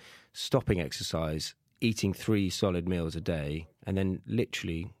amazing that stopping exercise, eating 3 solid meals a day, and then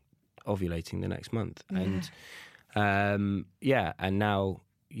literally ovulating the next month. And and now,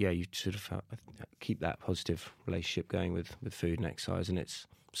 you sort of keep that positive relationship going with food and exercise. And it's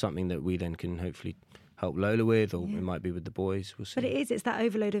something that we then can hopefully help Lola with, or it might be with the boys. We'll see. But it's that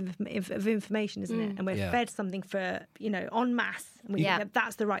overload of information, isn't it? And we're fed something for, en masse. And we think that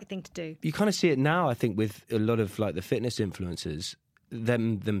that's the right thing to do. You kind of see it now, I think, with a lot of the fitness influencers,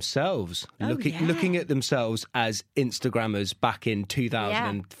 themselves looking at themselves as Instagrammers back in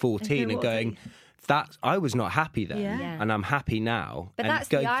 2014 and going, that I was not happy then, and I'm happy now. But that's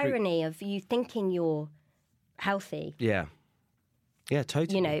the irony of you thinking you're healthy. Yeah,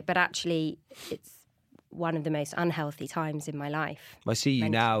 totally. But actually it's one of the most unhealthy times in my life. I see you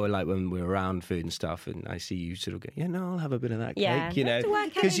now, when we're around food and stuff, and I see you sort of go, I'll have a bit of that cake,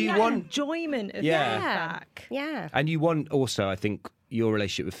 because you want enjoyment of back. Yeah. And you want also, I think, your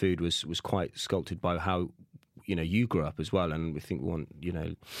relationship with food was quite sculpted by how, you grew up as well, and we think we want,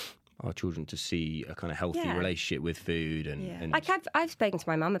 our children to see a kind of healthy relationship with food. And I've spoken to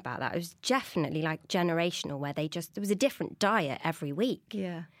my mum about that. It was definitely generational, where there was a different diet every week.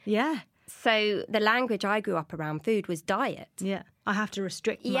 Yeah. So the language I grew up around food was diet. Yeah. I have to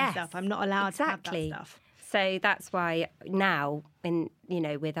restrict myself. I'm not allowed to have that stuff. So that's why now,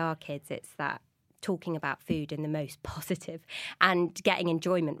 with our kids, it's that talking about food in the most positive and getting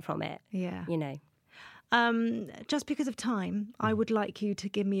enjoyment from it. Yeah. Just because of time, I would like you to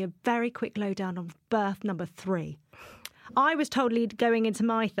give me a very quick lowdown on birth number 3. I was totally going into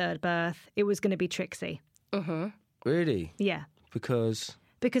my 3rd birth, it was going to be Trixie. Really? Yeah. Because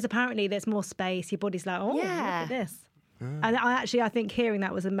apparently there's more space. Your body's like, look at this. And I think hearing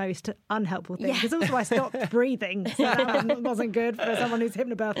that was the most unhelpful thing. Because also I stopped breathing. So that wasn't good for someone who's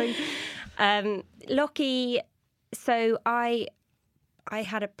hypnobirthing. Lockie, so I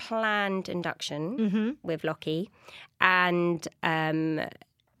had a planned induction with Lockie. And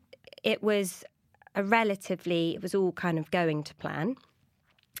it was it was all kind of going to plan.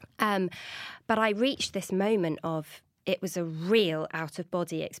 But I reached this moment of, it was a real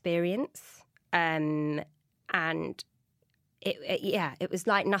out-of-body experience, and it was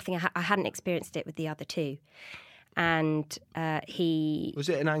like nothing. I hadn't experienced it with the other 2, and he... Was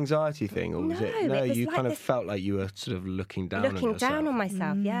it an anxiety thing, or was it... No, you kind of felt like you were sort of looking down on yourself. Looking down on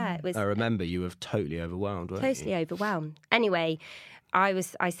myself, it was... I remember you were totally overwhelmed, weren't you? Totally overwhelmed. Anyway, I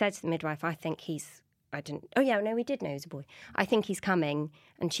said to the midwife, I think he's... we did know he was a boy. I think he's coming.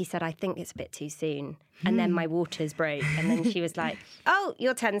 And she said, I think it's a bit too soon. And then my waters broke. And then she was like,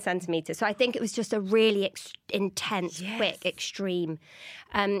 you're 10 centimetres. So I think it was just a really intense, quick, extreme.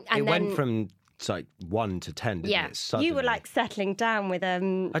 And it went from 1 to 10, didn't it? Suddenly. You were settling down with...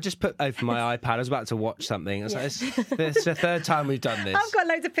 I just put open my iPad. I was about to watch something. I was like, it's the 3rd time we've done this. I've got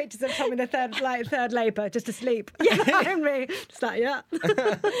loads of pictures of Tom in the third labour, just asleep. Me. Just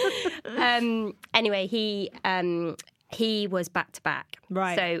anyway, he was back to back.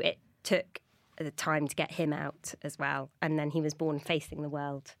 Right. So it took the time to get him out as well. And then he was born facing the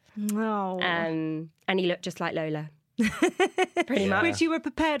world. Oh. And he looked just like Lola. Pretty much. Which you were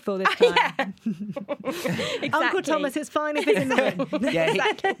prepared for this time. Exactly. Uncle Thomas, it's fine if he's in the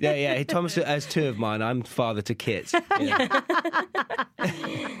room. Thomas has 2 of mine. I'm father to Kit.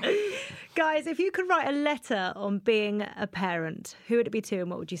 Guys, if you could write a letter on being a parent, who would it be to and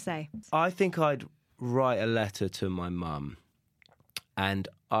what would you say? I think I'd write a letter to my mum, and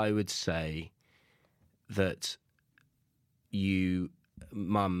I would say that you were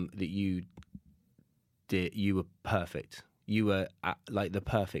perfect. You were like the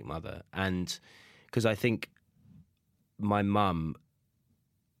perfect mother. And because I think my mum,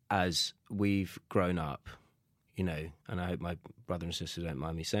 as we've grown up, you know, and I hope my brother and sister don't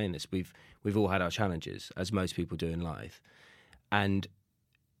mind me saying this, we've all had our challenges, as most people do in life. And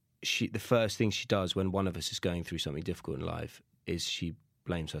the first thing she does when one of us is going through something difficult in life is she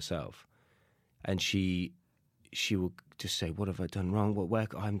blames herself. And she will just say, "What have I done wrong?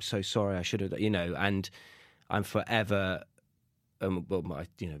 I'm so sorry. I should have," you know. And I'm forever,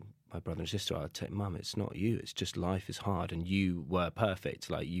 my brother and sister, I'd say, "Mum, it's not you. It's just life is hard, and you were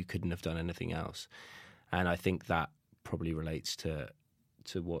perfect. Like, you couldn't have done anything else." And I think that probably relates to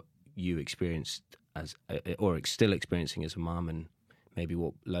what you experienced or still experiencing as a mum, and maybe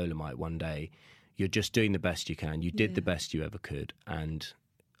what Lola might one day. You're just doing the best you can. You did the best you ever could, and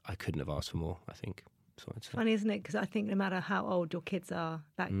I couldn't have asked for more, I think. It's funny, isn't it? Because I think no matter how old your kids are,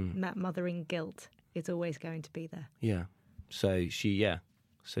 that mothering guilt is always going to be there. Yeah. So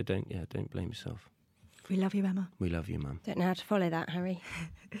So don't blame yourself. We love you, Emma. We love you, Mum. Don't know how to follow that, Harry.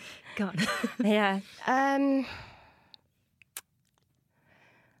 Go on. Yeah.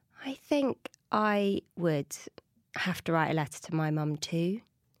 I think I would have to write a letter to my mum too.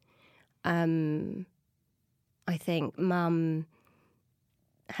 I think Mum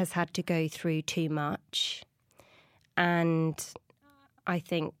has had to go through too much, and I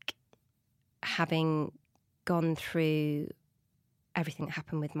think having gone through everything that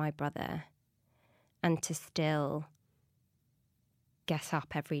happened with my brother, and to still get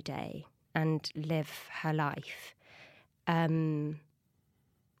up every day and live her life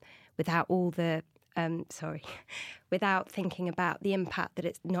without all the without thinking about the impact that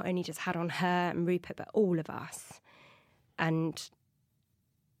it's not only just had on her and Rupert, but all of us. And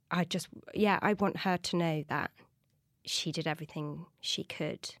I want her to know that she did everything she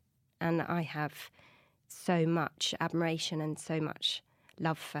could. And I have so much admiration and so much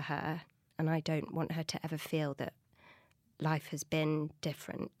love for her. And I don't want her to ever feel that life has been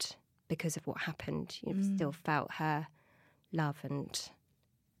different because of what happened. You've still felt her love and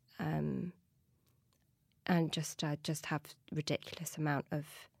just have ridiculous amount of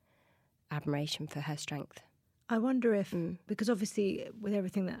admiration for her strength. I wonder if, because obviously with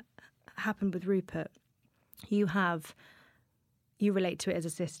everything that happened with Rupert, you relate to it as a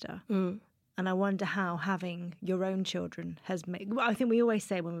sister. And I wonder how having your own children has made... Well, I think we always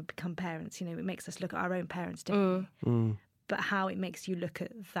say when we become parents, you know, it makes us look at our own parents differently. But how it makes you look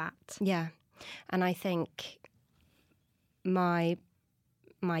at that. Yeah. And I think my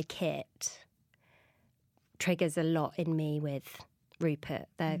kit triggers a lot in me with Rupert.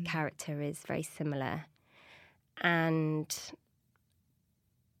 Their character is very similar. And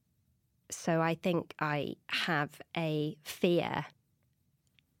so I think I have a fear.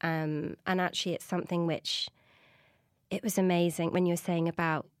 And actually it's something which, it was amazing when you were saying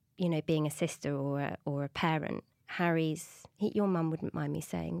about, you know, being a sister or a parent. Your mum wouldn't mind me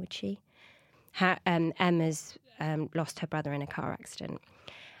saying, would she? Emma's lost her brother in a car accident.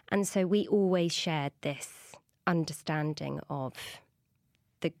 And so we always shared this understanding of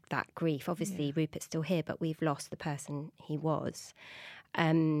that grief. Obviously, Rupert's still here, but we've lost the person he was.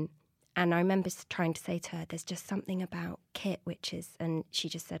 And I remember trying to say to her, there's just something about Kit, and she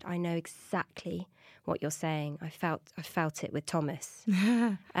just said, I know exactly what you're saying. I felt it with Thomas.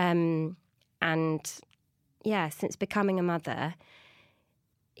 And yeah, since becoming a mother,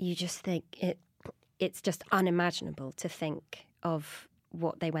 you just think it's just unimaginable to think of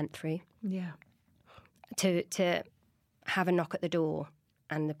what they went through. Yeah. To have a knock at the door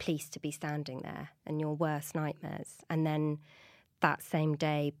and the police to be standing there and your worst nightmares. And then that same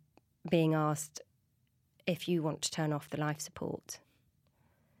day being asked if you want to turn off the life support.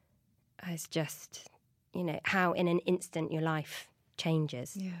 It's just, you know, how in an instant your life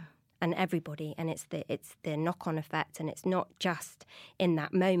changes. Yeah. And everybody, and it's the knock-on effect, and it's not just in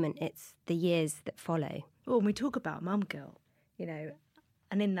that moment, it's the years that follow. Well, when we talk about mum guilt, you know,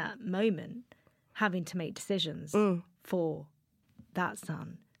 and in that moment, having to make decisions for that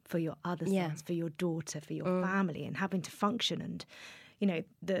son, for your other sons, for your daughter, for your family, and having to function, and you know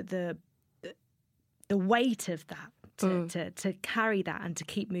the weight of that to carry that and to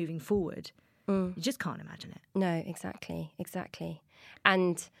keep moving forward, you just can't imagine it. No, exactly,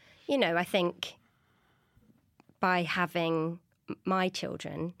 and you know, I think by having my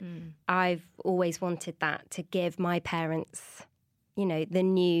children, I've always wanted that to give my parents the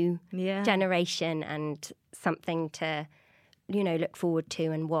new generation and something to, look forward to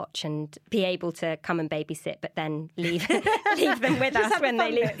and watch and be able to come and babysit, but then leave them with us when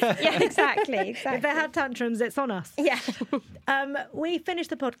they leave. Yeah, exactly. If they had tantrums, it's on us. Yeah. We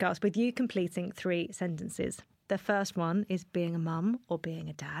finished the podcast with you completing 3 sentences. The first one is being a mum or being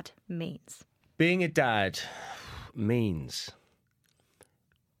a dad means. Being a dad means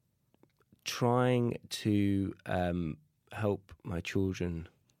trying to help my children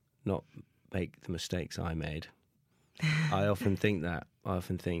not make the mistakes I made. I often think that. I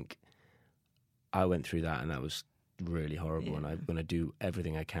often think I went through that and that was really horrible, and I'm going to do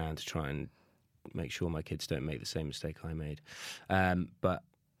everything I can to try and make sure my kids don't make the same mistake I made. But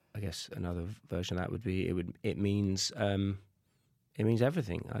I guess another version of that would be it means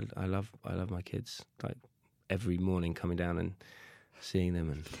everything. I love my kids. Like every morning coming down and seeing them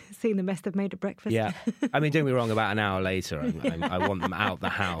and seeing the mess they've made at breakfast. Yeah, I mean, don't get me wrong. About an hour later, I want them out the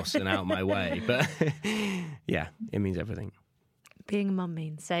house and out my way. But yeah, it means everything. Being a mum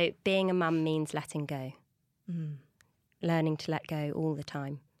means. So being a mum means letting go, learning to let go all the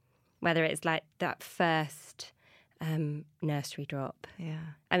time, whether it's like that first nursery drop. Yeah,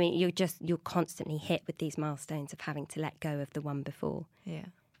 I mean, you're constantly hit with these milestones of having to let go of the one before. Yeah,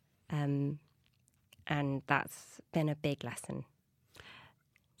 and that's been a big lesson.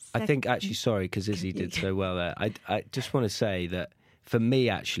 I think actually, sorry, because Izzy did so well there. I just want to say that for me,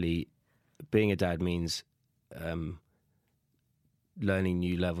 actually, being a dad means learning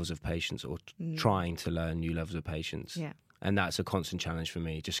new levels of patience or trying to learn new levels of patience. Yeah. And that's a constant challenge for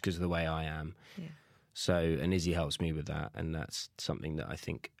me just because of the way I am. Yeah. So, and Izzy helps me with that. And that's something that I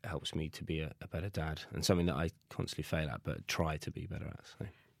think helps me to be a better dad and something that I constantly fail at, but try to be better at. So.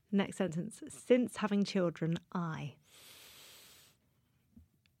 Next sentence. Since having children,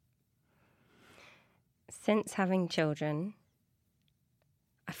 Since having children,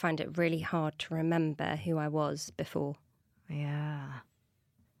 I find it really hard to remember who I was before. Yeah.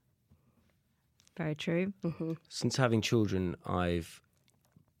 Very true. Mm-hmm. Since having children, I've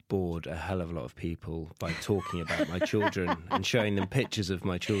bored a hell of a lot of people by talking about my children and showing them pictures of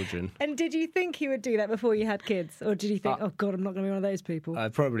my children. And did you think you would do that before you had kids? Or did you think, oh, God, I'm not going to be one of those people? I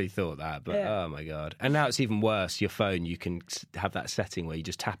probably thought that, but oh, my God. And now it's even worse. Your phone, you can have that setting where you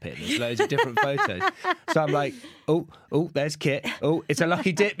just tap it and there's loads of different photos. So I'm like, oh, there's Kit. Oh, it's a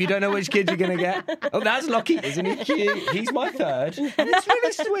lucky dip. You don't know which kid you're going to get. Oh, that's Lockie. Isn't he cute? He's my third. And it's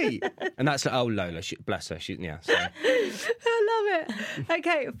really sweet. And that's, oh, Lola, bless her. Yeah, so. I love it.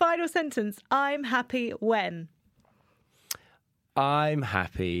 Okay, final sentence. I'm happy when? I'm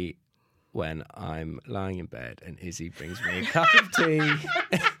happy when I'm lying in bed and Izzy brings me a cup of tea.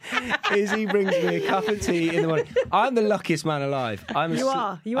 Izzy brings me a cup of tea in the morning. I'm the luckiest man alive. You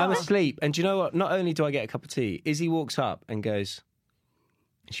are. I'm asleep. And do you know what? Not only do I get a cup of tea, Izzy walks up and goes,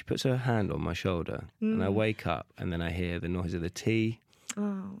 she puts her hand on my shoulder and I wake up and then I hear the noise of the tea.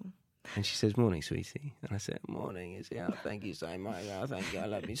 Oh. And she says, morning, sweetie. And I said, morning, Izzy. Oh, thank you so much. Oh, thank you. I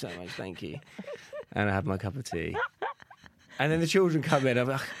love you so much. Thank you. And I have my cup of tea. And then the children come in. I'm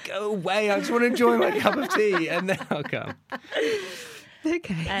like, go away. I just want to enjoy my cup of tea. And then I'll come.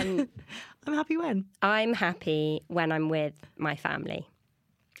 Okay. I'm happy when? I'm happy when I'm with my family.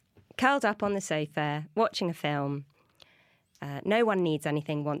 Curled up on the sofa, watching a film. No one needs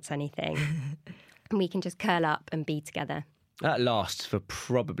anything, wants anything. And we can just curl up and be together. That lasts for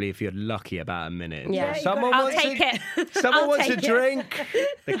probably, if you're lucky, about a minute. Yeah, I'll take it. Someone wants a drink.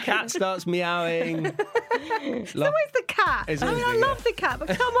 The cat starts meowing. It's always the cat. I love the cat, but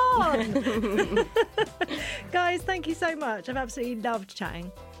come on. Guys, thank you so much. I've absolutely loved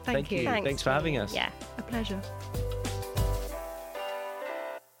chatting. Thank you. Thanks for having us. Yeah. A pleasure.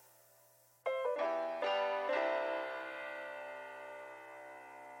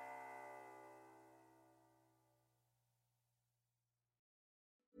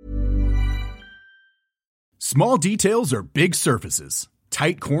 Small details are big surfaces.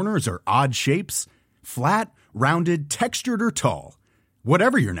 Tight corners are odd shapes. Flat, rounded, textured, or tall.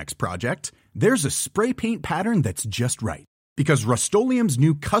 Whatever your next project, there's a spray paint pattern that's just right. Because Rust-Oleum's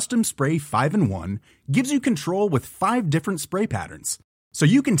new Custom Spray 5-in-1 gives you control with 5 different spray patterns. So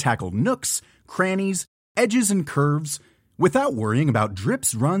you can tackle nooks, crannies, edges, and curves without worrying about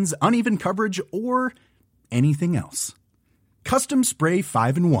drips, runs, uneven coverage, or anything else. Custom Spray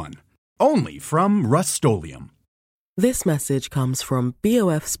 5-in-1. Only from Rust-Oleum. This message comes from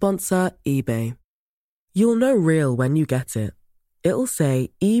BOF sponsor eBay. You'll know real when you get it. It'll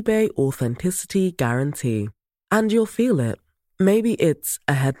say eBay Authenticity Guarantee. And you'll feel it. Maybe it's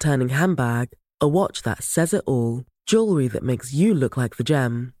a head-turning handbag, a watch that says it all, jewelry that makes you look like the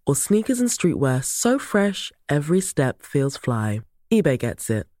gem, or sneakers and streetwear so fresh every step feels fly. eBay gets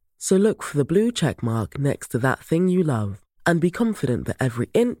it. So look for the blue check mark next to that thing you love and be confident that every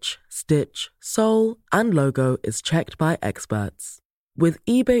inch, stitch, sole, and logo is checked by experts. With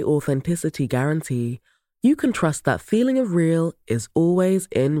eBay Authenticity Guarantee, you can trust that feeling of real is always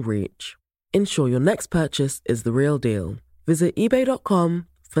in reach. Ensure your next purchase is the real deal. Visit ebay.com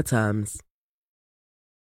for terms.